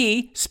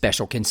 B,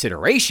 special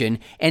consideration,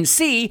 and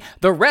C,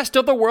 the rest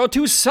of the world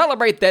to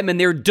celebrate them in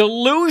their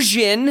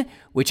delusion,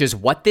 which is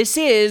what this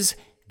is,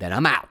 then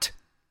I'm out.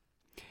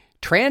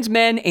 Trans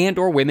men and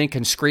or women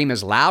can scream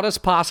as loud as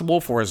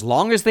possible for as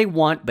long as they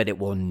want, but it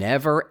will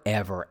never,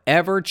 ever,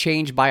 ever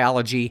change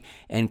biology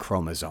and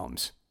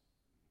chromosomes.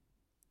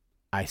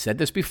 I said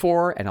this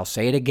before, and I'll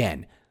say it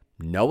again.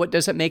 No, it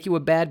doesn't make you a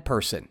bad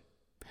person.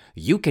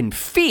 You can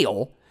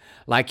feel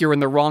like you're in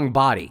the wrong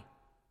body.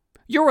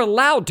 You're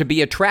allowed to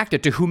be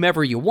attracted to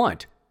whomever you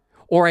want,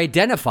 or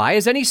identify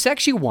as any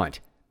sex you want.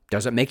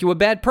 Doesn't make you a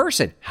bad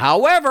person.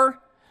 However,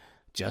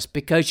 just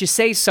because you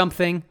say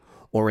something,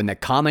 or in the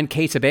common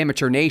case of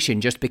Amateur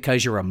Nation, just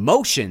because your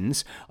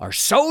emotions are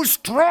so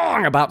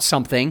strong about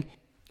something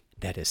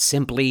that is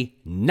simply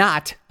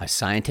not a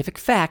scientific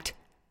fact,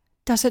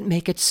 doesn't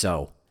make it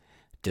so.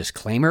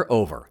 Disclaimer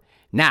over.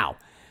 Now,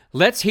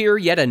 let's hear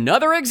yet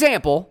another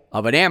example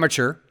of an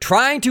amateur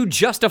trying to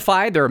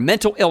justify their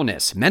mental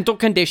illness, mental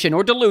condition,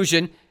 or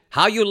delusion.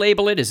 How you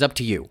label it is up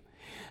to you.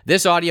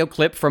 This audio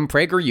clip from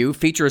PragerU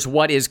features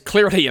what is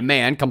clearly a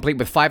man, complete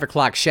with 5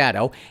 o'clock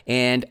shadow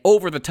and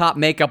over-the-top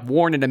makeup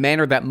worn in a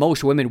manner that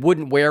most women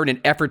wouldn't wear in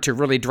an effort to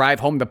really drive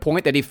home the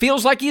point that he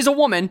feels like he's a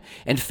woman.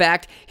 In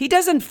fact, he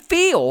doesn't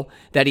feel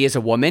that he is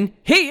a woman.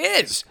 He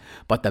is.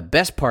 But the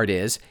best part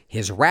is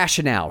his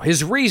rationale,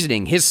 his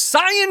reasoning, his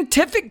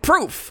scientific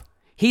proof.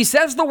 He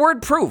says the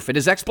word proof in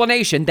his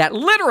explanation that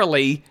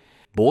literally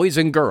boys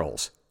and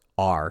girls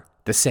are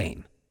the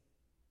same.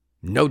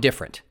 No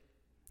different.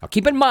 Now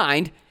keep in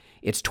mind,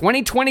 it's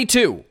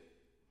 2022,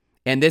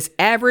 and this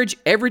average,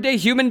 everyday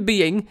human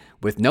being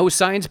with no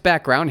science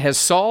background has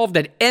solved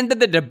and ended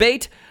the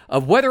debate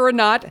of whether or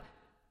not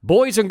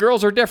boys and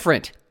girls are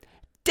different.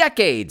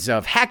 Decades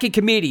of hacky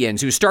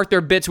comedians who start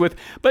their bits with,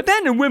 but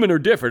men and women are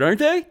different, aren't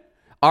they?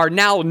 Are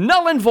now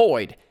null and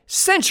void.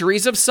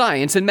 Centuries of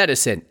science and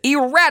medicine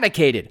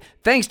eradicated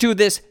thanks to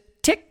this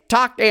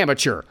TikTok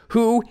amateur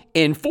who,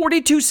 in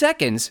 42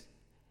 seconds,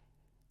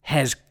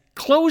 has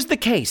closed the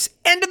case,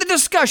 ended the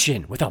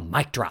discussion with a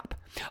mic drop.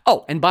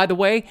 Oh, and by the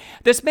way,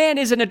 this man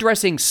isn't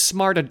addressing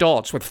smart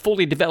adults with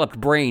fully developed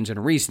brains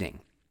and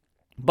reasoning,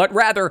 but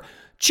rather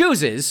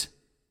chooses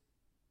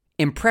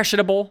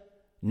impressionable,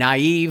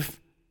 naive,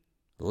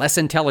 less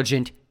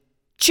intelligent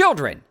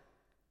children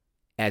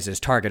as his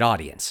target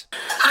audience.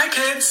 Hi,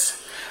 kids.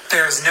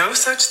 There's no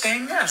such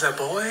thing as a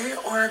boy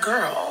or a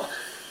girl,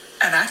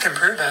 and I can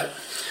prove it.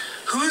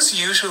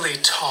 Who's usually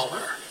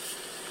taller?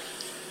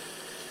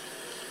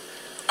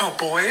 Oh,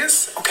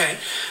 boys? Okay,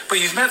 but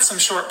you've met some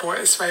short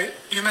boys, right?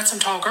 You met some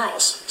tall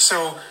girls.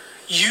 So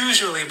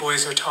usually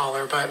boys are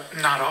taller, but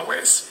not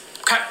always.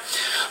 Okay,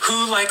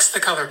 who likes the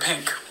color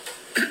pink?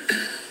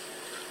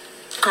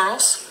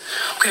 Girls?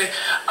 Okay,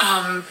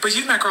 but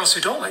you've met girls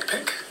who don't like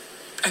pink.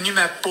 And you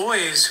met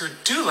boys who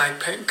do like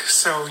pink.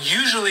 So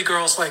usually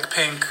girls like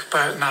pink,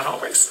 but not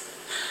always.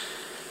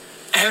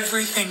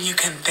 Everything you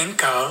can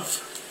think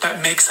of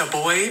that makes a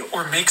boy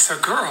or makes a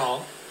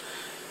girl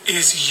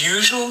is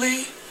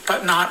usually,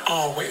 but not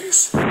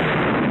always.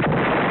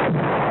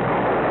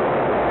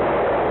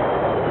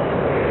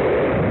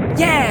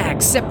 Yeah,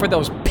 except for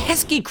those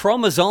pesky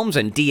chromosomes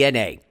and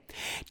DNA.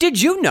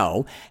 Did you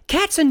know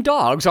cats and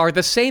dogs are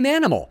the same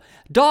animal?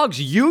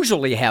 Dogs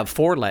usually have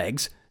 4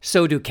 legs,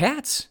 so do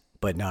cats,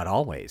 but not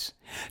always.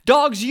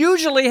 Dogs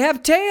usually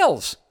have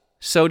tails,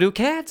 so do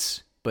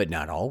cats, but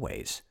not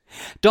always.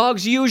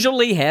 Dogs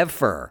usually have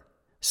fur,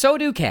 so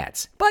do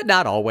cats, but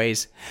not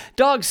always.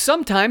 Dogs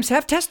sometimes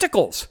have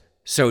testicles,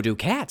 so do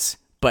cats,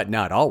 but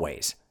not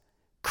always.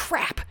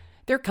 Crap,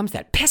 there comes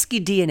that pesky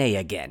DNA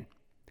again.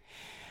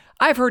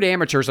 I've heard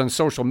amateurs on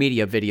social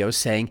media videos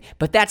saying,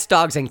 but that's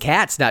dogs and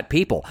cats, not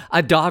people.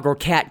 A dog or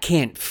cat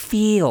can't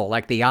feel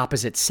like the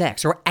opposite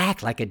sex or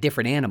act like a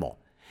different animal.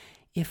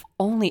 If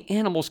only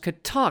animals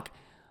could talk.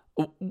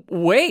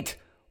 Wait,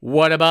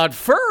 what about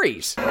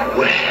furries?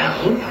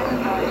 Well,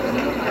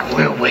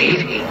 we're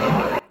waiting.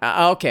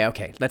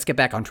 Okay, let's get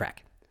back on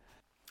track.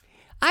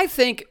 I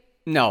think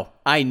No,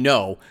 I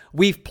know.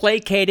 We've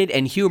placated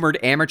and humored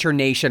Amateur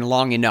Nation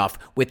long enough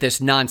with this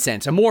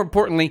nonsense. And more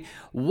importantly,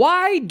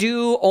 why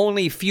do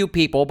only few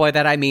people, by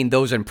that I mean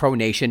those in Pro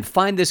Nation,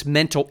 find this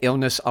mental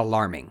illness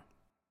alarming?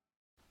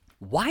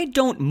 Why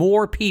don't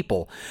more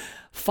people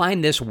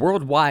find this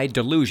worldwide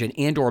delusion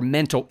and or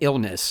mental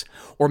illness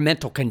or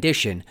mental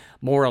condition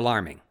more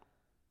alarming?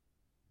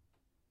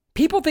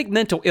 People think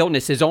mental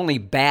illness is only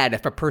bad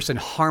if a person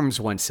harms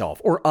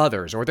oneself or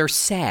others, or they're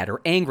sad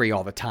or angry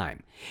all the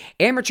time.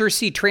 Amateurs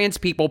see trans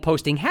people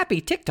posting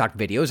happy TikTok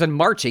videos and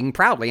marching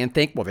proudly and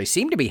think, well, they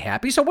seem to be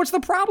happy, so what's the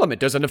problem? It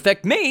doesn't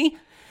affect me.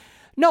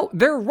 No,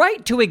 their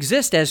right to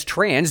exist as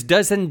trans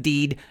does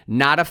indeed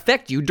not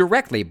affect you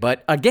directly,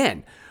 but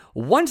again,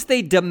 once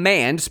they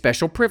demand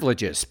special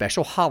privileges,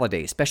 special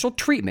holidays, special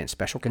treatment,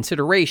 special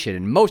consideration,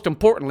 and most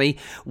importantly,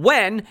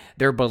 when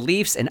their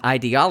beliefs and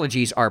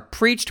ideologies are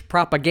preached,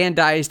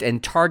 propagandized,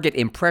 and target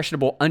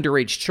impressionable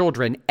underage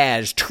children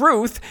as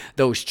truth,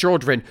 those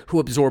children who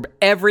absorb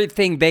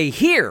everything they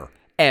hear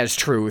as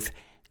truth,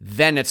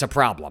 then it's a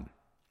problem.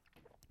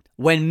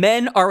 When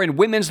men are in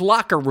women's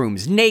locker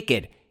rooms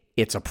naked,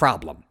 it's a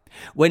problem.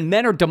 When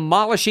men are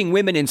demolishing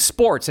women in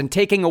sports and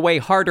taking away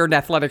hard-earned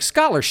athletic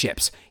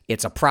scholarships,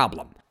 it's a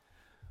problem.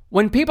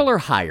 When people are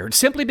hired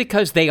simply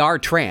because they are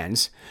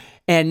trans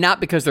and not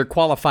because they're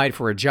qualified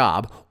for a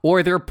job,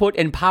 or they're put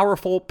in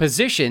powerful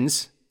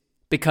positions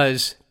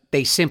because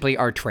they simply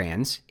are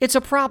trans, it's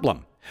a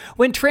problem.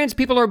 When trans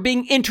people are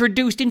being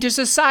introduced into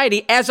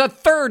society as a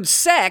third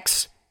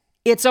sex,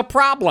 it's a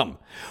problem.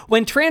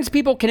 When trans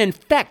people can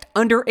infect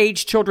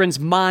underage children's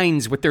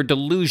minds with their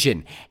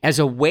delusion as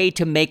a way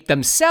to make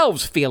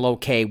themselves feel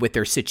okay with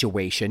their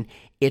situation,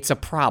 it's a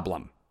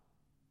problem.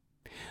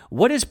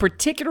 What is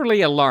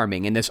particularly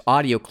alarming in this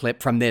audio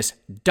clip from this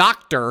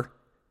Dr.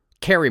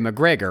 Carrie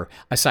McGregor,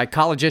 a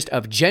psychologist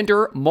of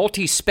Gender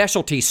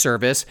Multi-Specialty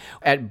Service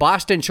at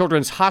Boston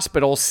Children's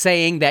Hospital,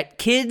 saying that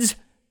kids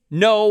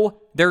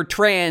know they're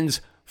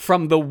trans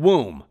from the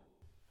womb.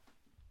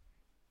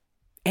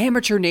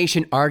 Amateur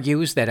Nation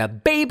argues that a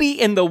baby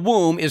in the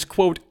womb is,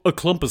 quote, a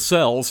clump of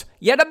cells,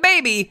 yet a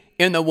baby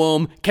in the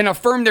womb can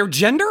affirm their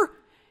gender?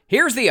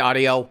 Here's the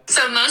audio.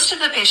 So most of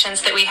the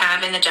patients that we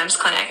have in the GEMS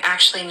clinic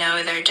actually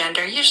know their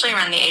gender, usually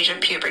around the age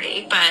of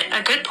puberty, but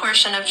a good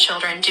portion of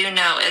children do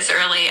know as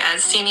early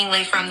as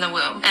seemingly from the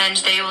womb, and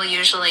they will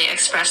usually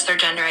express their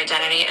gender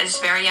identity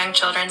as very young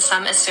children,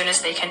 some as soon as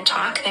they can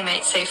talk. They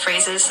might say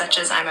phrases such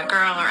as I'm a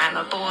girl, or I'm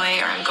a boy,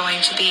 or I'm going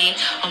to be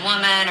a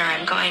woman, or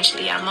I'm going to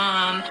be a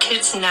mom.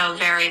 Kids know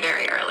very,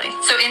 very early.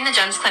 So in the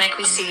GEMS clinic,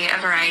 we see a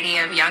variety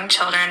of young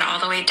children all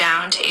the way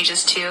down to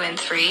ages 2 and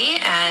 3,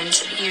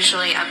 and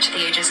usually up to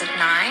the ages of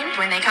 9.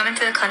 When they come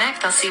into the clinic,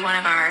 they'll see one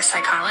of our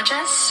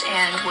psychologists,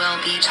 and we'll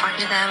be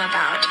talking to them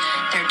about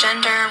their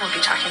gender. We'll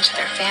be talking to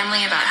their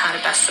family about how to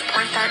best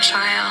support that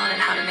child and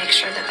how to make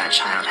sure that that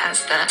child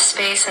has the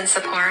space and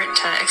support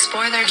to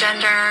explore their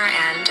gender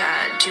and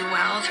do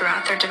well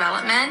throughout their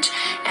development.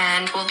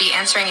 And we'll be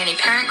answering any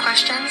parent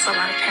questions. A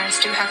lot of parents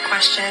do have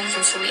questions,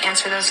 and so we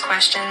answer those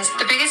questions.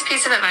 The biggest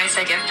piece of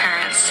advice I give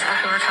parents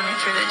who are coming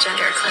through the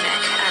gender clinic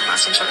at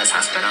Boston Children's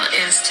Hospital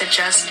is to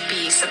just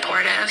be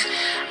supportive.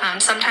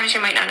 Sometimes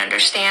you might not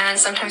understand.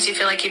 Sometimes you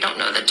feel like you don't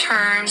know the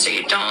terms, or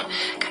you don't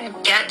kind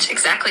of get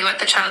exactly what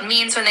the child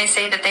means when they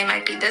say that they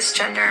might be this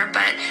gender.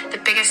 But the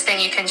biggest thing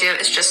you can do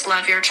is just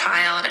love your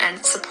child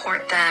and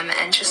support them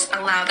and just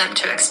allow them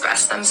to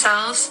express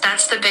themselves.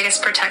 That's the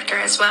biggest protector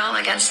as well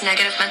against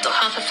negative mental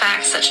health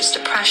effects such as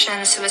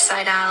depression,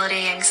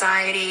 suicidality,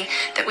 anxiety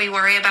that we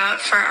worry about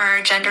for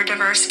our gender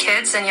diverse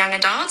kids and young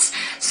adults.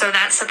 So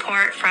that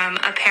support from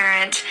a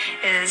parent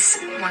is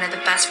one of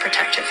the best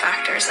protective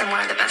factors and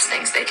one of the best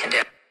things they can do.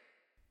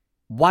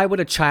 Why would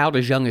a child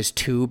as young as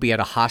 2 be at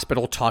a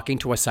hospital talking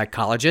to a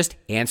psychologist?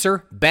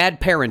 Answer, bad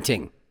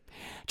parenting.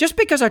 Just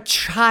because a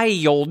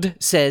child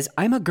says,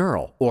 I'm a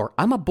girl, or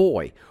I'm a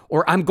boy,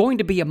 or I'm going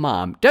to be a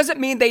mom, doesn't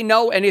mean they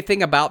know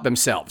anything about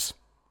themselves.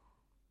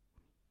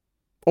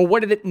 Or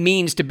what it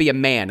means to be a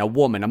man, a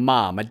woman, a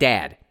mom, a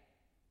dad,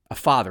 a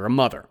father, a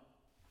mother.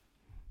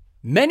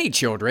 Many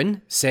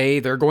children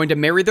say they're going to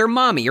marry their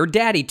mommy or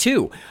daddy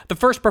too. The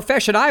first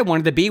profession I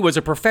wanted to be was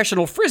a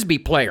professional frisbee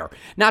player.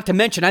 Not to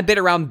mention I've been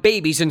around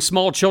babies and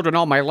small children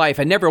all my life,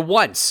 and never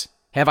once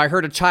have I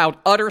heard a child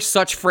utter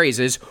such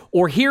phrases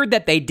or hear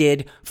that they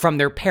did from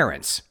their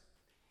parents.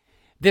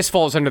 This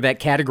falls under that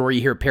category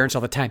you hear parents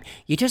all the time.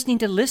 You just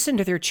need to listen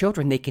to their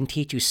children. They can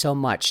teach you so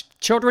much.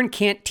 Children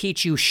can't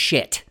teach you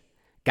shit.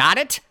 Got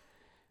it?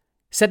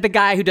 Said the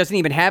guy who doesn't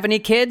even have any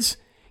kids.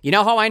 You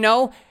know how I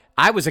know?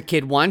 I was a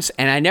kid once,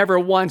 and I never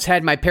once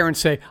had my parents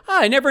say,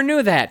 I never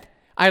knew that.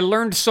 I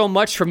learned so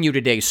much from you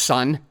today,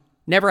 son.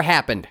 Never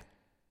happened.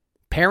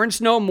 Parents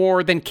know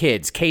more than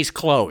kids. Case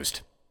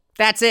closed.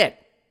 That's it.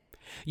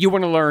 You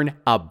want to learn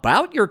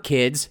about your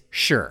kids?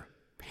 Sure.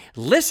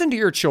 Listen to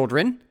your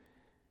children.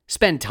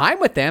 Spend time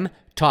with them.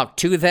 Talk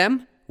to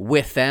them,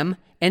 with them,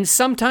 and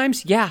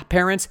sometimes,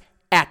 parents,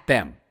 at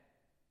them.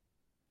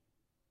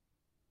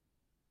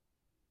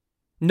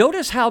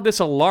 Notice how this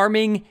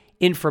alarming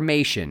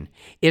information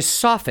is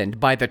softened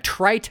by the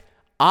trite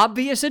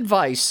obvious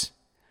advice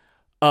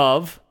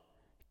of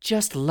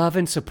just love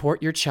and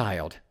support your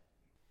child.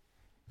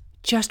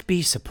 Just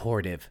be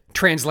supportive.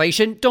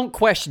 Translation, don't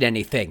question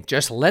anything.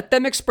 Just let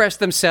them express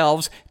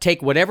themselves.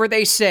 Take whatever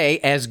they say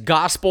as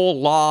gospel,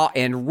 law,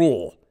 and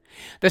rule.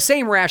 The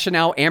same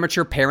rationale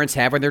amateur parents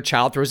have when their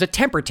child throws a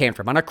temper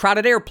tantrum on a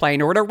crowded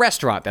airplane or at a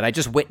restaurant that I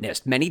just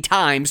witnessed many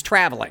times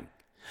traveling.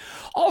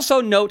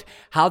 Also note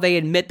how they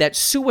admit that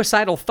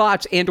suicidal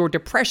thoughts and or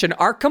depression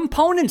are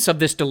components of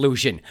this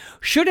delusion.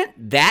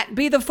 Shouldn't that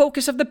be the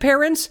focus of the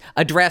parents?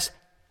 Address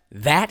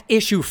that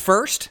issue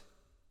first?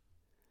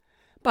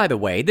 By the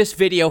way, this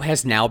video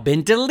has now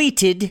been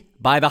deleted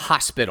by the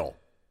hospital.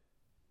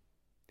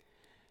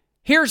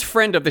 Here's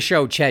friend of the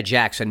show, Chad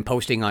Jackson,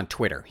 posting on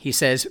Twitter. He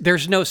says,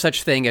 there's no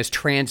such thing as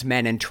trans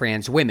men and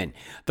trans women.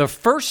 The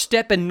first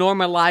step in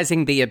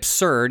normalizing the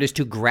absurd is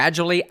to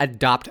gradually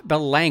adopt the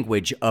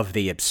language of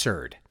the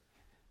absurd.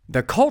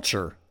 The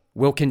culture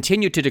will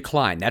continue to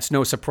decline, that's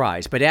no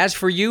surprise. But as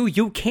for you,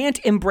 you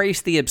can't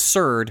embrace the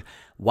absurd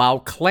while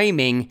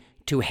claiming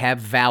to have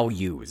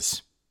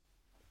values.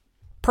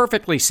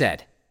 Perfectly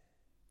said.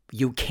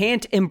 You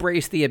can't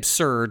embrace the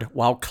absurd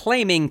while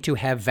claiming to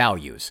have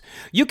values.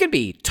 You can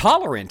be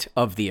tolerant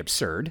of the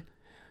absurd.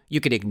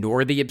 You can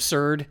ignore the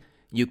absurd.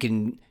 You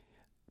can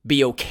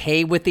be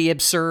okay with the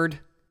absurd.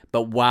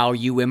 But while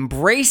you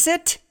embrace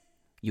it,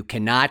 you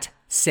cannot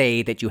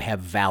say that you have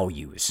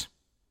values.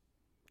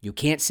 You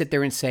can't sit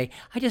there and say,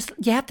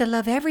 you have to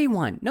love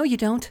everyone. No, you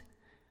don't.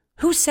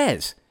 Who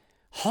says?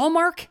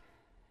 Hallmark?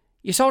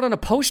 You saw it on a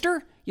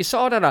poster? You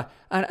saw it on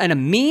a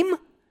meme?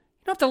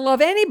 You don't have to love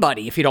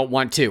anybody if you don't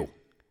want to.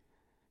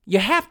 You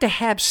have to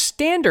have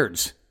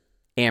standards,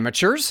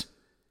 amateurs.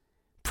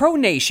 Pro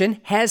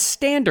Nation has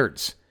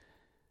standards.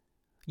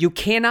 You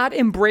cannot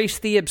embrace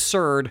the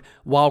absurd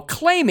while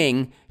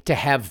claiming to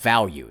have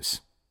values.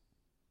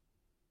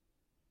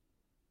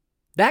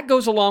 That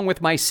goes along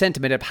with my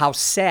sentiment of how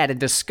sad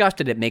and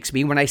disgusted it makes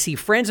me when I see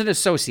friends and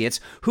associates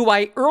who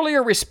I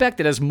earlier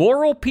respected as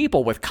moral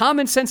people with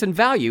common sense and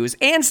values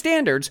and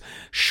standards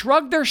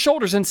shrug their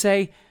shoulders and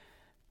say,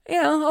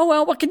 yeah, oh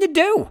well, what can you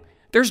do?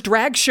 There's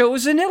drag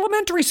shows in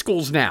elementary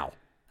schools now.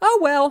 Oh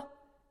well.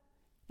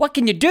 What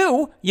can you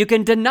do? You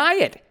can deny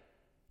it.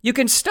 You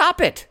can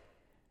stop it.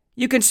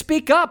 You can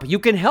speak up. You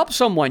can help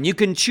someone. You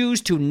can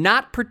choose to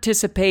not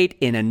participate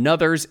in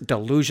another's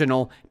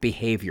delusional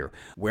behavior.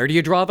 Where do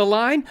you draw the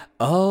line?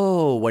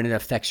 Oh, when it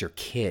affects your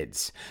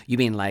kids. You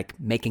mean like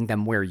making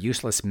them wear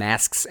useless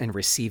masks and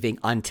receiving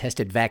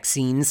untested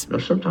vaccines? Now,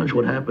 sometimes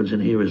what happens in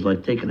here is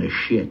like taking a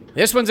shit.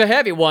 This one's a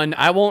heavy one,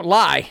 I won't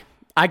lie.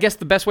 I guess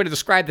the best way to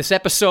describe this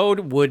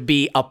episode would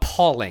be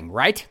appalling,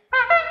 right?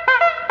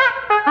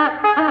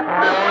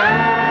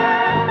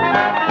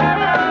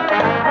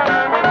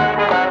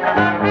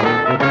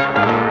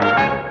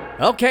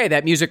 Okay,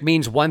 that music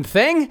means one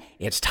thing.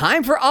 It's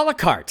time for a la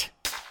carte.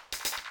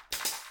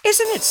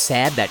 Isn't it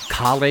sad that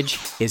college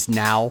is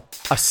now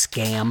a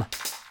scam?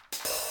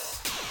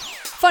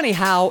 Funny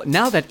how,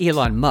 now that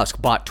Elon Musk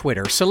bought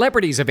Twitter,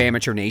 celebrities of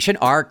Amateur Nation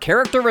are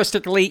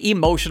characteristically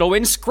emotional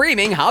and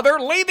screaming how they're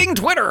leaving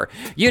Twitter.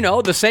 You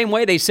know, the same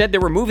way they said they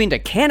were moving to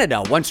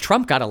Canada once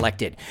Trump got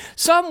elected.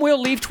 Some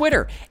will leave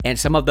Twitter, and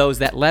some of those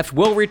that left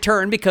will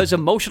return because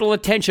emotional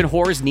attention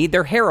whores need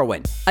their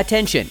heroin,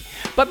 attention.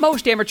 But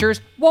most amateurs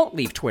won't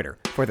leave Twitter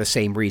for the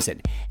same reason.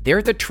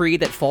 They're the tree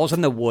that falls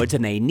in the woods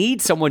and they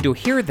need someone to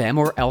hear them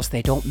or else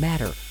they don't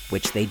matter,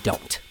 which they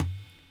don't.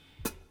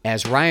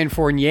 As Ryan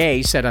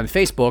Fournier said on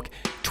Facebook,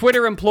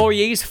 Twitter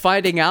employees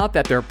finding out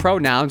that their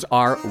pronouns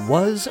are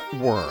was,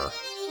 were.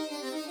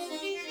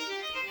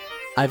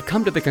 I've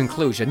come to the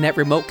conclusion that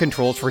remote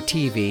controls for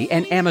TV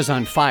and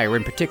Amazon Fire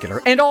in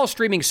particular, and all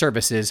streaming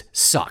services,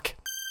 suck.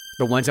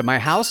 The ones at my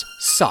house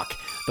suck.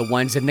 The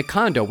ones in the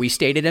condo we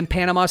stayed in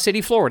Panama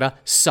City, Florida,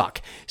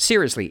 suck.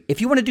 Seriously,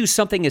 if you want to do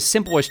something as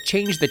simple as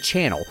change the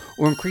channel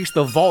or increase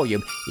the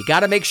volume, you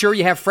gotta make sure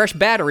you have fresh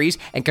batteries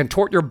and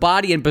contort your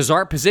body in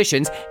bizarre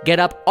positions, get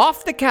up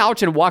off the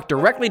couch and walk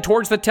directly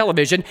towards the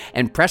television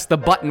and press the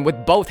button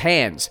with both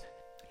hands.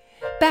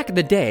 Back in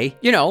the day,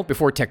 you know,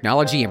 before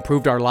technology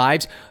improved our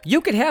lives, you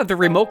could have the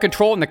remote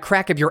control in the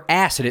crack of your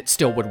ass and it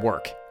still would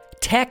work.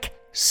 Tech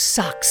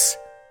sucks.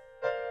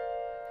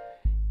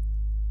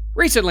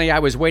 Recently, I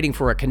was waiting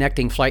for a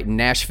connecting flight in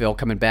Nashville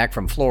coming back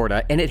from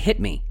Florida, and it hit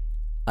me.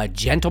 A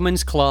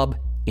gentleman's club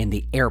in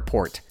the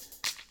airport.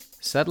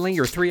 Suddenly,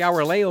 your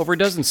 3-hour layover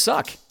doesn't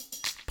suck.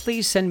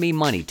 Please send me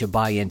money to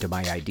buy into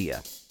my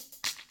idea.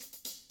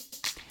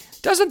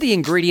 Doesn't the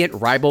ingredient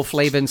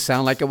riboflavin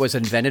sound like it was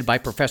invented by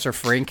Professor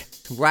Frink?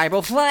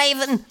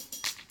 Riboflavin!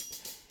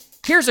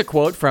 Here's a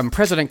quote from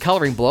President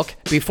Coloring Book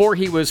before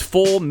he was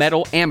Full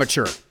Metal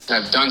Amateur.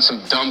 I've done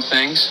some dumb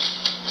things.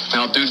 And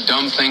I'll do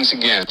dumb things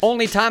again.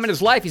 Only time in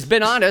his life he's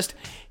been honest.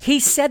 He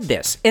said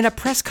this in a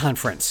press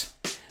conference.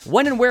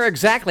 When and where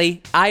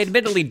exactly, I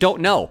admittedly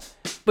don't know.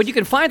 But you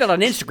can find it on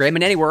Instagram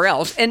and anywhere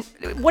else. And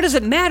what does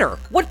it matter?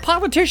 What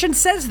politician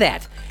says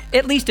that?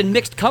 At least in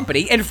mixed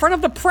company, in front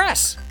of the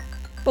press.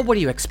 But what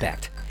do you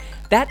expect?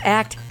 That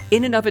act,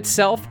 in and of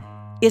itself,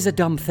 is a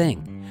dumb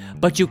thing.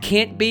 but you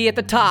can't be at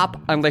the top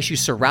unless you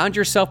surround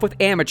yourself with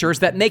amateurs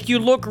that make you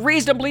look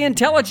reasonably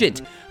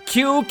intelligent.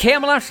 Cue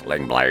Kamala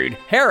Slingblade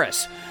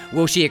Harris.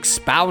 Will she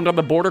expound on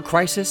the border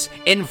crisis,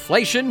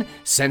 inflation,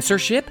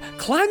 censorship,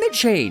 climate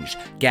change,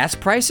 gas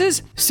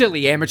prices?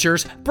 Silly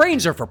amateurs,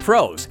 brains are for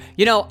pros.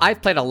 You know,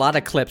 I've played a lot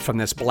of clips from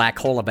this black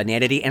hole of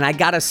inanity, and I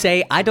gotta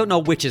say, I don't know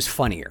which is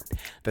funnier.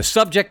 The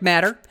subject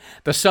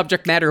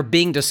matter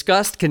being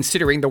discussed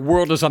considering the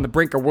world is on the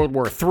brink of World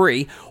War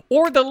III,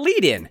 or the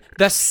lead-in,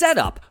 the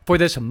setup for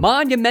this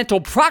monumental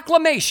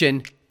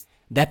proclamation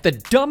that the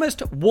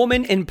dumbest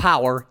woman in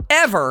power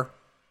ever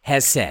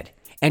has said.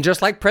 And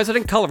just like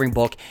President Coloring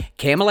Book,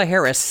 Kamala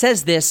Harris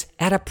says this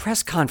at a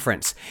press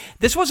conference.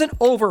 This was an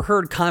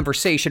overheard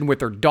conversation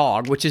with her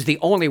dog, which is the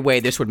only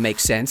way this would make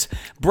sense.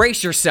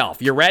 Brace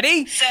yourself. You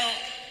ready? So,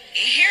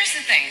 here's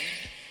the thing.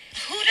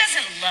 Who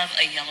doesn't love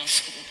a yellow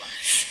school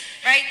bus,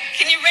 right?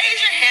 Can you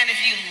raise your hand if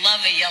you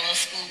love a yellow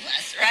school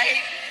bus, right?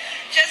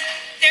 Just,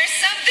 there's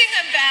something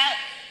about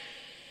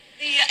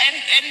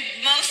and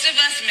most of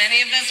us,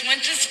 many of us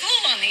went to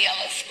school on the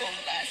yellow school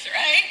bus,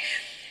 right?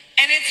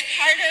 And it's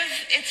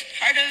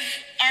part of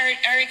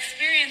our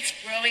experience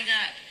growing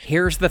up.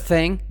 Here's the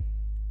thing.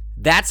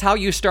 That's how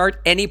you start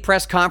any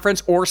press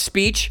conference or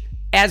speech.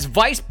 As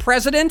vice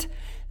president,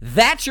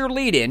 that's your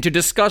lead-in to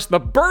discuss the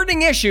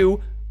burning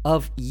issue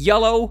of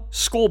yellow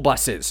school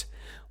buses.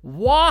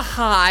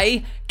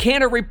 Why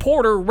can't a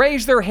reporter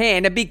raise their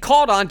hand and be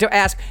called on to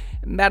ask,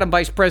 Madam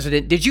Vice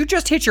President, did you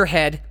just hit your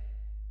head?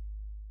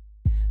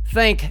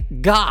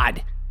 Thank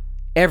God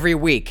every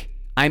week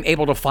I'm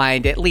able to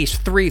find at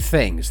least 3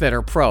 things that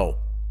are pro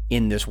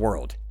in this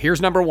world.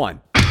 Here's number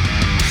 1.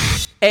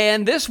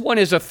 And this one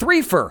is a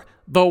threefer.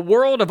 The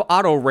world of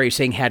auto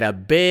racing had a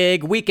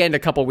big weekend a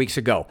couple weeks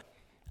ago.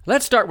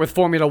 Let's start with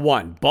Formula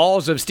One.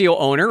 Balls of Steel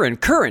owner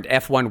and current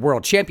F1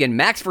 world champion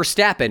Max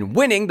Verstappen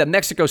winning the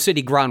Mexico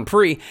City Grand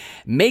Prix,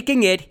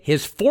 making it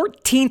his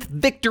 14th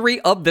victory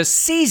of the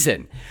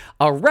season.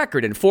 A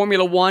record in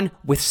Formula One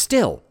with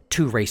still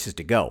 2 races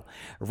to go.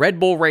 Red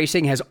Bull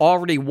Racing has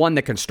already won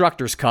the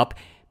Constructors' Cup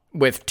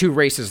with 2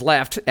 races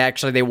left.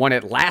 Actually, they won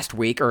it last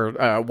week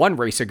or 1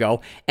 race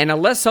ago. And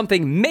unless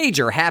something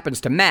major happens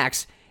to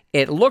Max,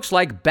 it looks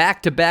like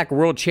back-to-back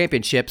world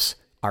championships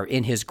are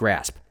in his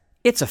grasp.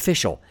 It's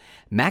official.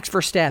 Max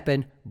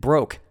Verstappen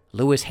broke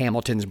Lewis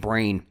Hamilton's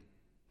brain.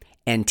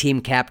 And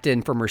team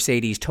captain for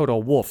Mercedes, Toto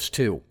Wolff's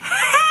too.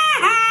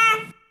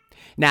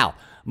 Now,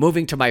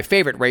 moving to my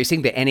favorite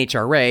racing, the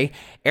NHRA,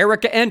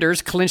 Erica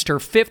Enders clinched her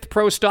 5th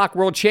Pro Stock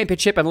World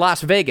Championship in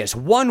Las Vegas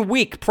 1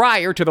 week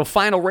prior to the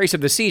final race of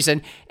the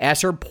season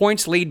as her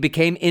points lead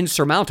became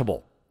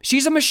insurmountable.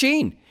 She's a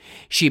machine.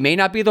 She may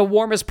not be the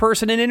warmest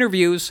person in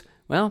interviews,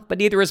 well, but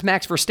neither is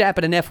Max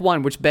Verstappen in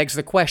F1, which begs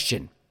the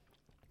question.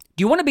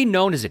 Do you want to be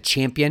known as a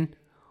champion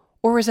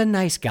or as a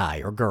nice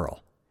guy or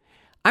girl?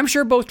 I'm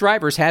sure both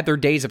drivers had their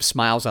days of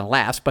smiles and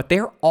laughs, but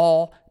they're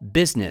all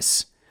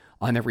business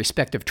on their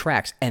respective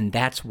tracks, and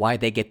that's why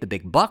they get the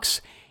big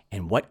bucks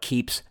and what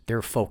keeps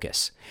their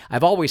focus.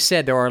 I've always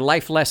said there are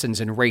life lessons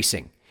in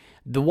racing.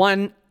 The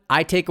one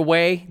I take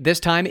away this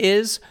time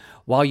is,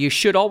 while you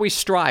should always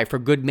strive for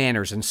good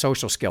manners and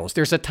social skills,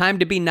 there's a time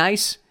to be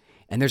nice,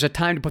 and there's a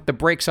time to put the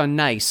brakes on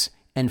nice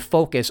and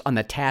focus on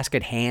the task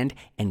at hand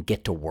and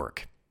get to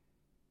work.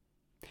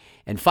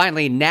 And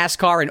finally,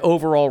 NASCAR and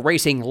overall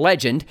racing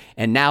legend,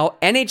 and now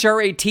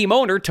NHRA team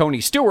owner Tony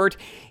Stewart,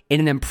 in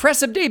an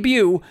impressive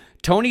debut,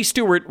 Tony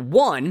Stewart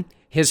won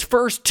his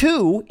first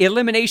 2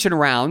 elimination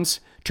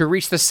rounds to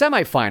reach the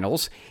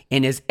semifinals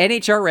in his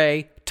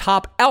NHRA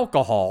Top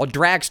Alcohol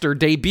dragster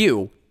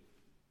debut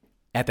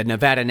at the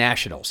Nevada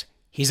Nationals.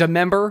 He's a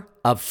member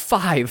of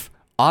 5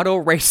 auto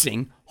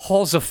racing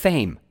halls of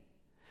fame.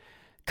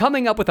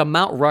 Coming up with a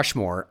Mount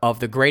Rushmore of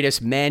the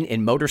greatest men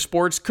in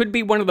motorsports could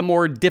be one of the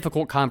more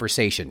difficult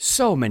conversations.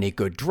 So many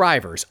good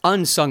drivers,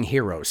 unsung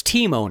heroes,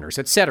 team owners,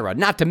 etc.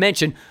 Not to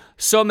mention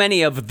so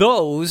many of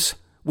those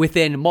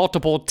within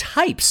multiple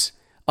types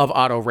of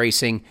auto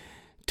racing.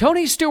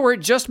 Tony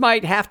Stewart just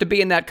might have to be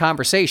in that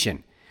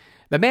conversation.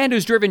 The man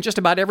who's driven just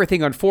about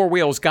everything on 4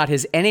 wheels got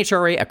his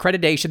NHRA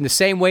accreditation the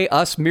same way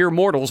us mere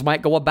mortals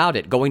might go about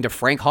it, going to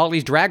Frank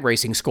Hawley's drag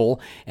racing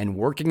school and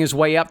working his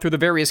way up through the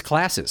various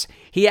classes.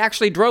 He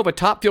actually drove a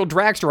Top Fuel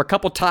dragster a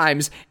couple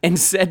times and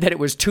said that it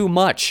was too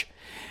much.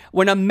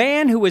 When a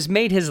man who has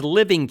made his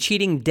living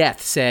cheating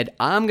death said,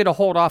 I'm going to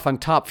hold off on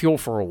Top Fuel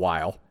for a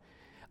while,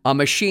 a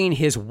machine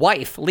his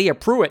wife, Leah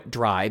Pruitt,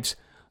 drives,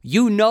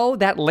 you know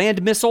that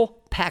land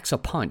missile packs a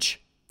punch.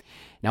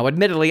 Now,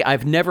 admittedly,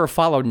 I've never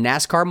followed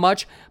NASCAR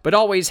much, but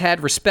always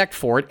had respect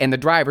for it and the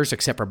drivers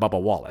except for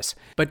Bubba Wallace.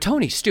 But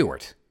Tony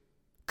Stewart,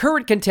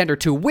 current contender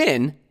to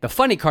win the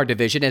funny car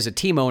division as a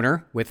team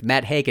owner with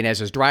Matt Hagan as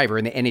his driver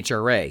in the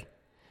NHRA,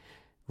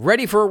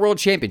 ready for a world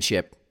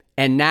championship,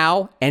 and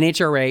now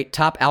NHRA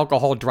top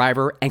alcohol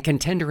driver and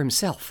contender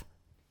himself.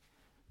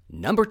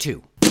 Number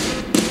 2.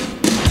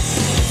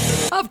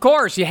 Of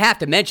course, you have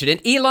to mention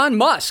it, Elon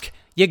Musk.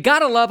 You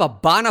gotta love a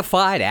bona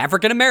fide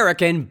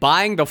African-American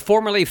buying the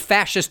formerly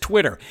fascist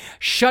Twitter,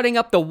 shutting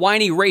up the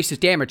whiny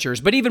racist amateurs,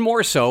 but even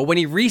more so when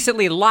he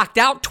recently locked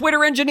out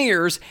Twitter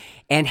engineers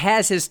and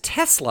has his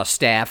Tesla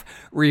staff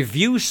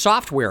review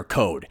software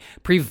code,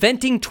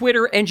 preventing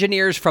Twitter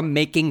engineers from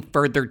making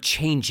further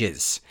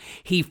changes.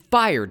 He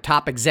fired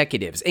top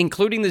executives,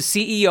 including the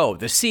CEO,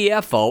 the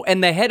CFO,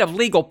 and the head of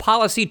legal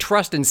policy,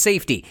 trust, and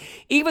safety.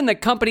 Even the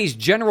company's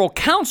general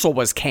counsel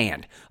was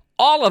canned.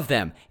 All of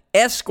them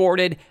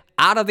escorted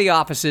out of the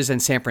offices in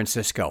San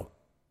Francisco.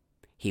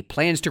 He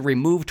plans to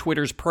remove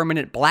Twitter's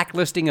permanent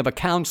blacklisting of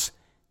accounts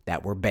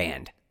that were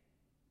banned.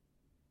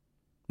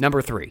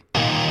 Number 3.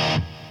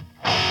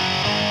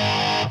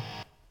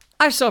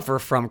 I suffer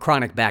from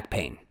chronic back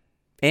pain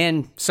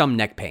and some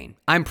neck pain.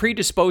 I'm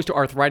predisposed to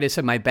arthritis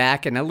in my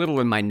back and a little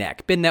in my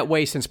neck. Been that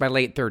way since my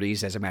late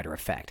 30s, as a matter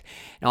of fact.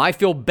 Now, I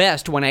feel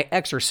best when I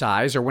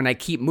exercise or when I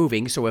keep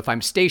moving, so if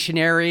I'm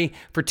stationary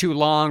for too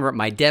long or at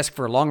my desk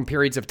for long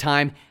periods of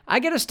time, I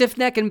get a stiff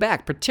neck and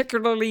back,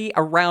 particularly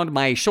around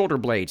my shoulder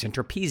blades and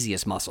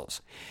trapezius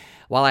muscles.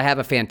 While I have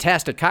a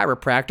fantastic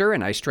chiropractor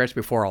and I stretch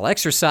before I'll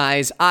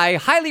exercise, I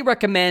highly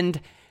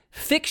recommend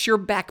Fix Your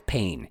Back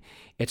Pain.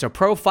 It's a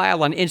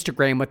profile on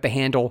Instagram with the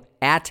handle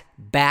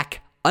 @back_painfix.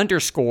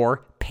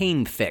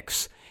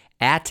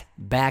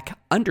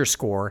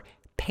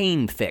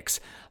 @back_painfix.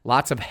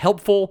 Lots of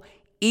helpful,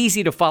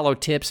 easy to follow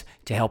tips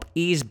to help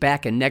ease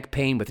back and neck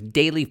pain with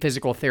daily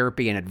physical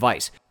therapy and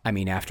advice. I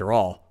mean, after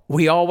all,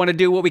 we all want to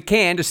do what we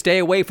can to stay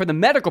away from the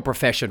medical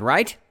profession,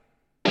 right?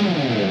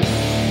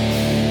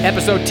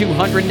 Episode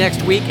 200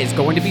 next week is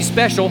going to be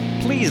special.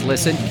 Please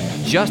listen.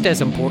 Just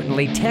as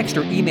importantly, text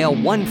or email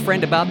one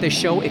friend about this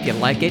show if you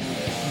like it.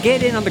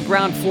 Get in on the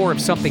ground floor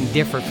of something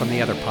different from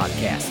the other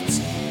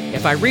podcasts.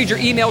 If I read your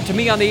email to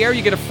me on the air,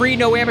 you get a free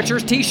No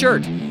Amateurs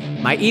t-shirt.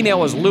 My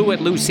email is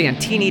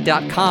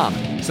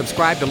lou@lousantini.com.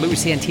 Subscribe to Lou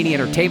Santini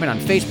Entertainment on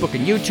Facebook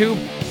and YouTube.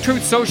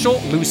 Truth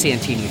Social, Lou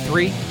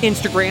Santini3.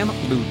 Instagram,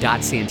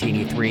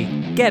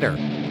 lou.santini3. Getter,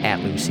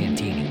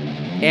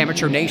 @LouSantini.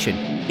 Amateur Nation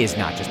is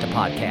not just a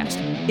podcast.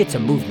 It's a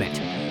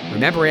movement.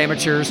 Remember,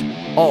 amateurs,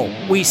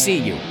 we see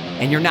you,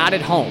 and you're not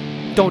at home.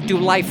 Don't do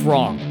life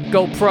wrong.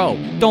 Go pro.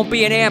 Don't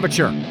be an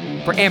amateur.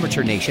 For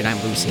Amateur Nation,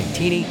 I'm Lou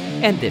Santini,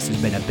 and this has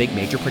been a Big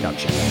Major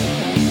production.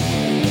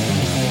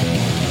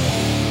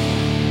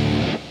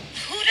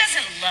 Who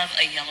doesn't love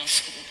a yellow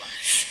school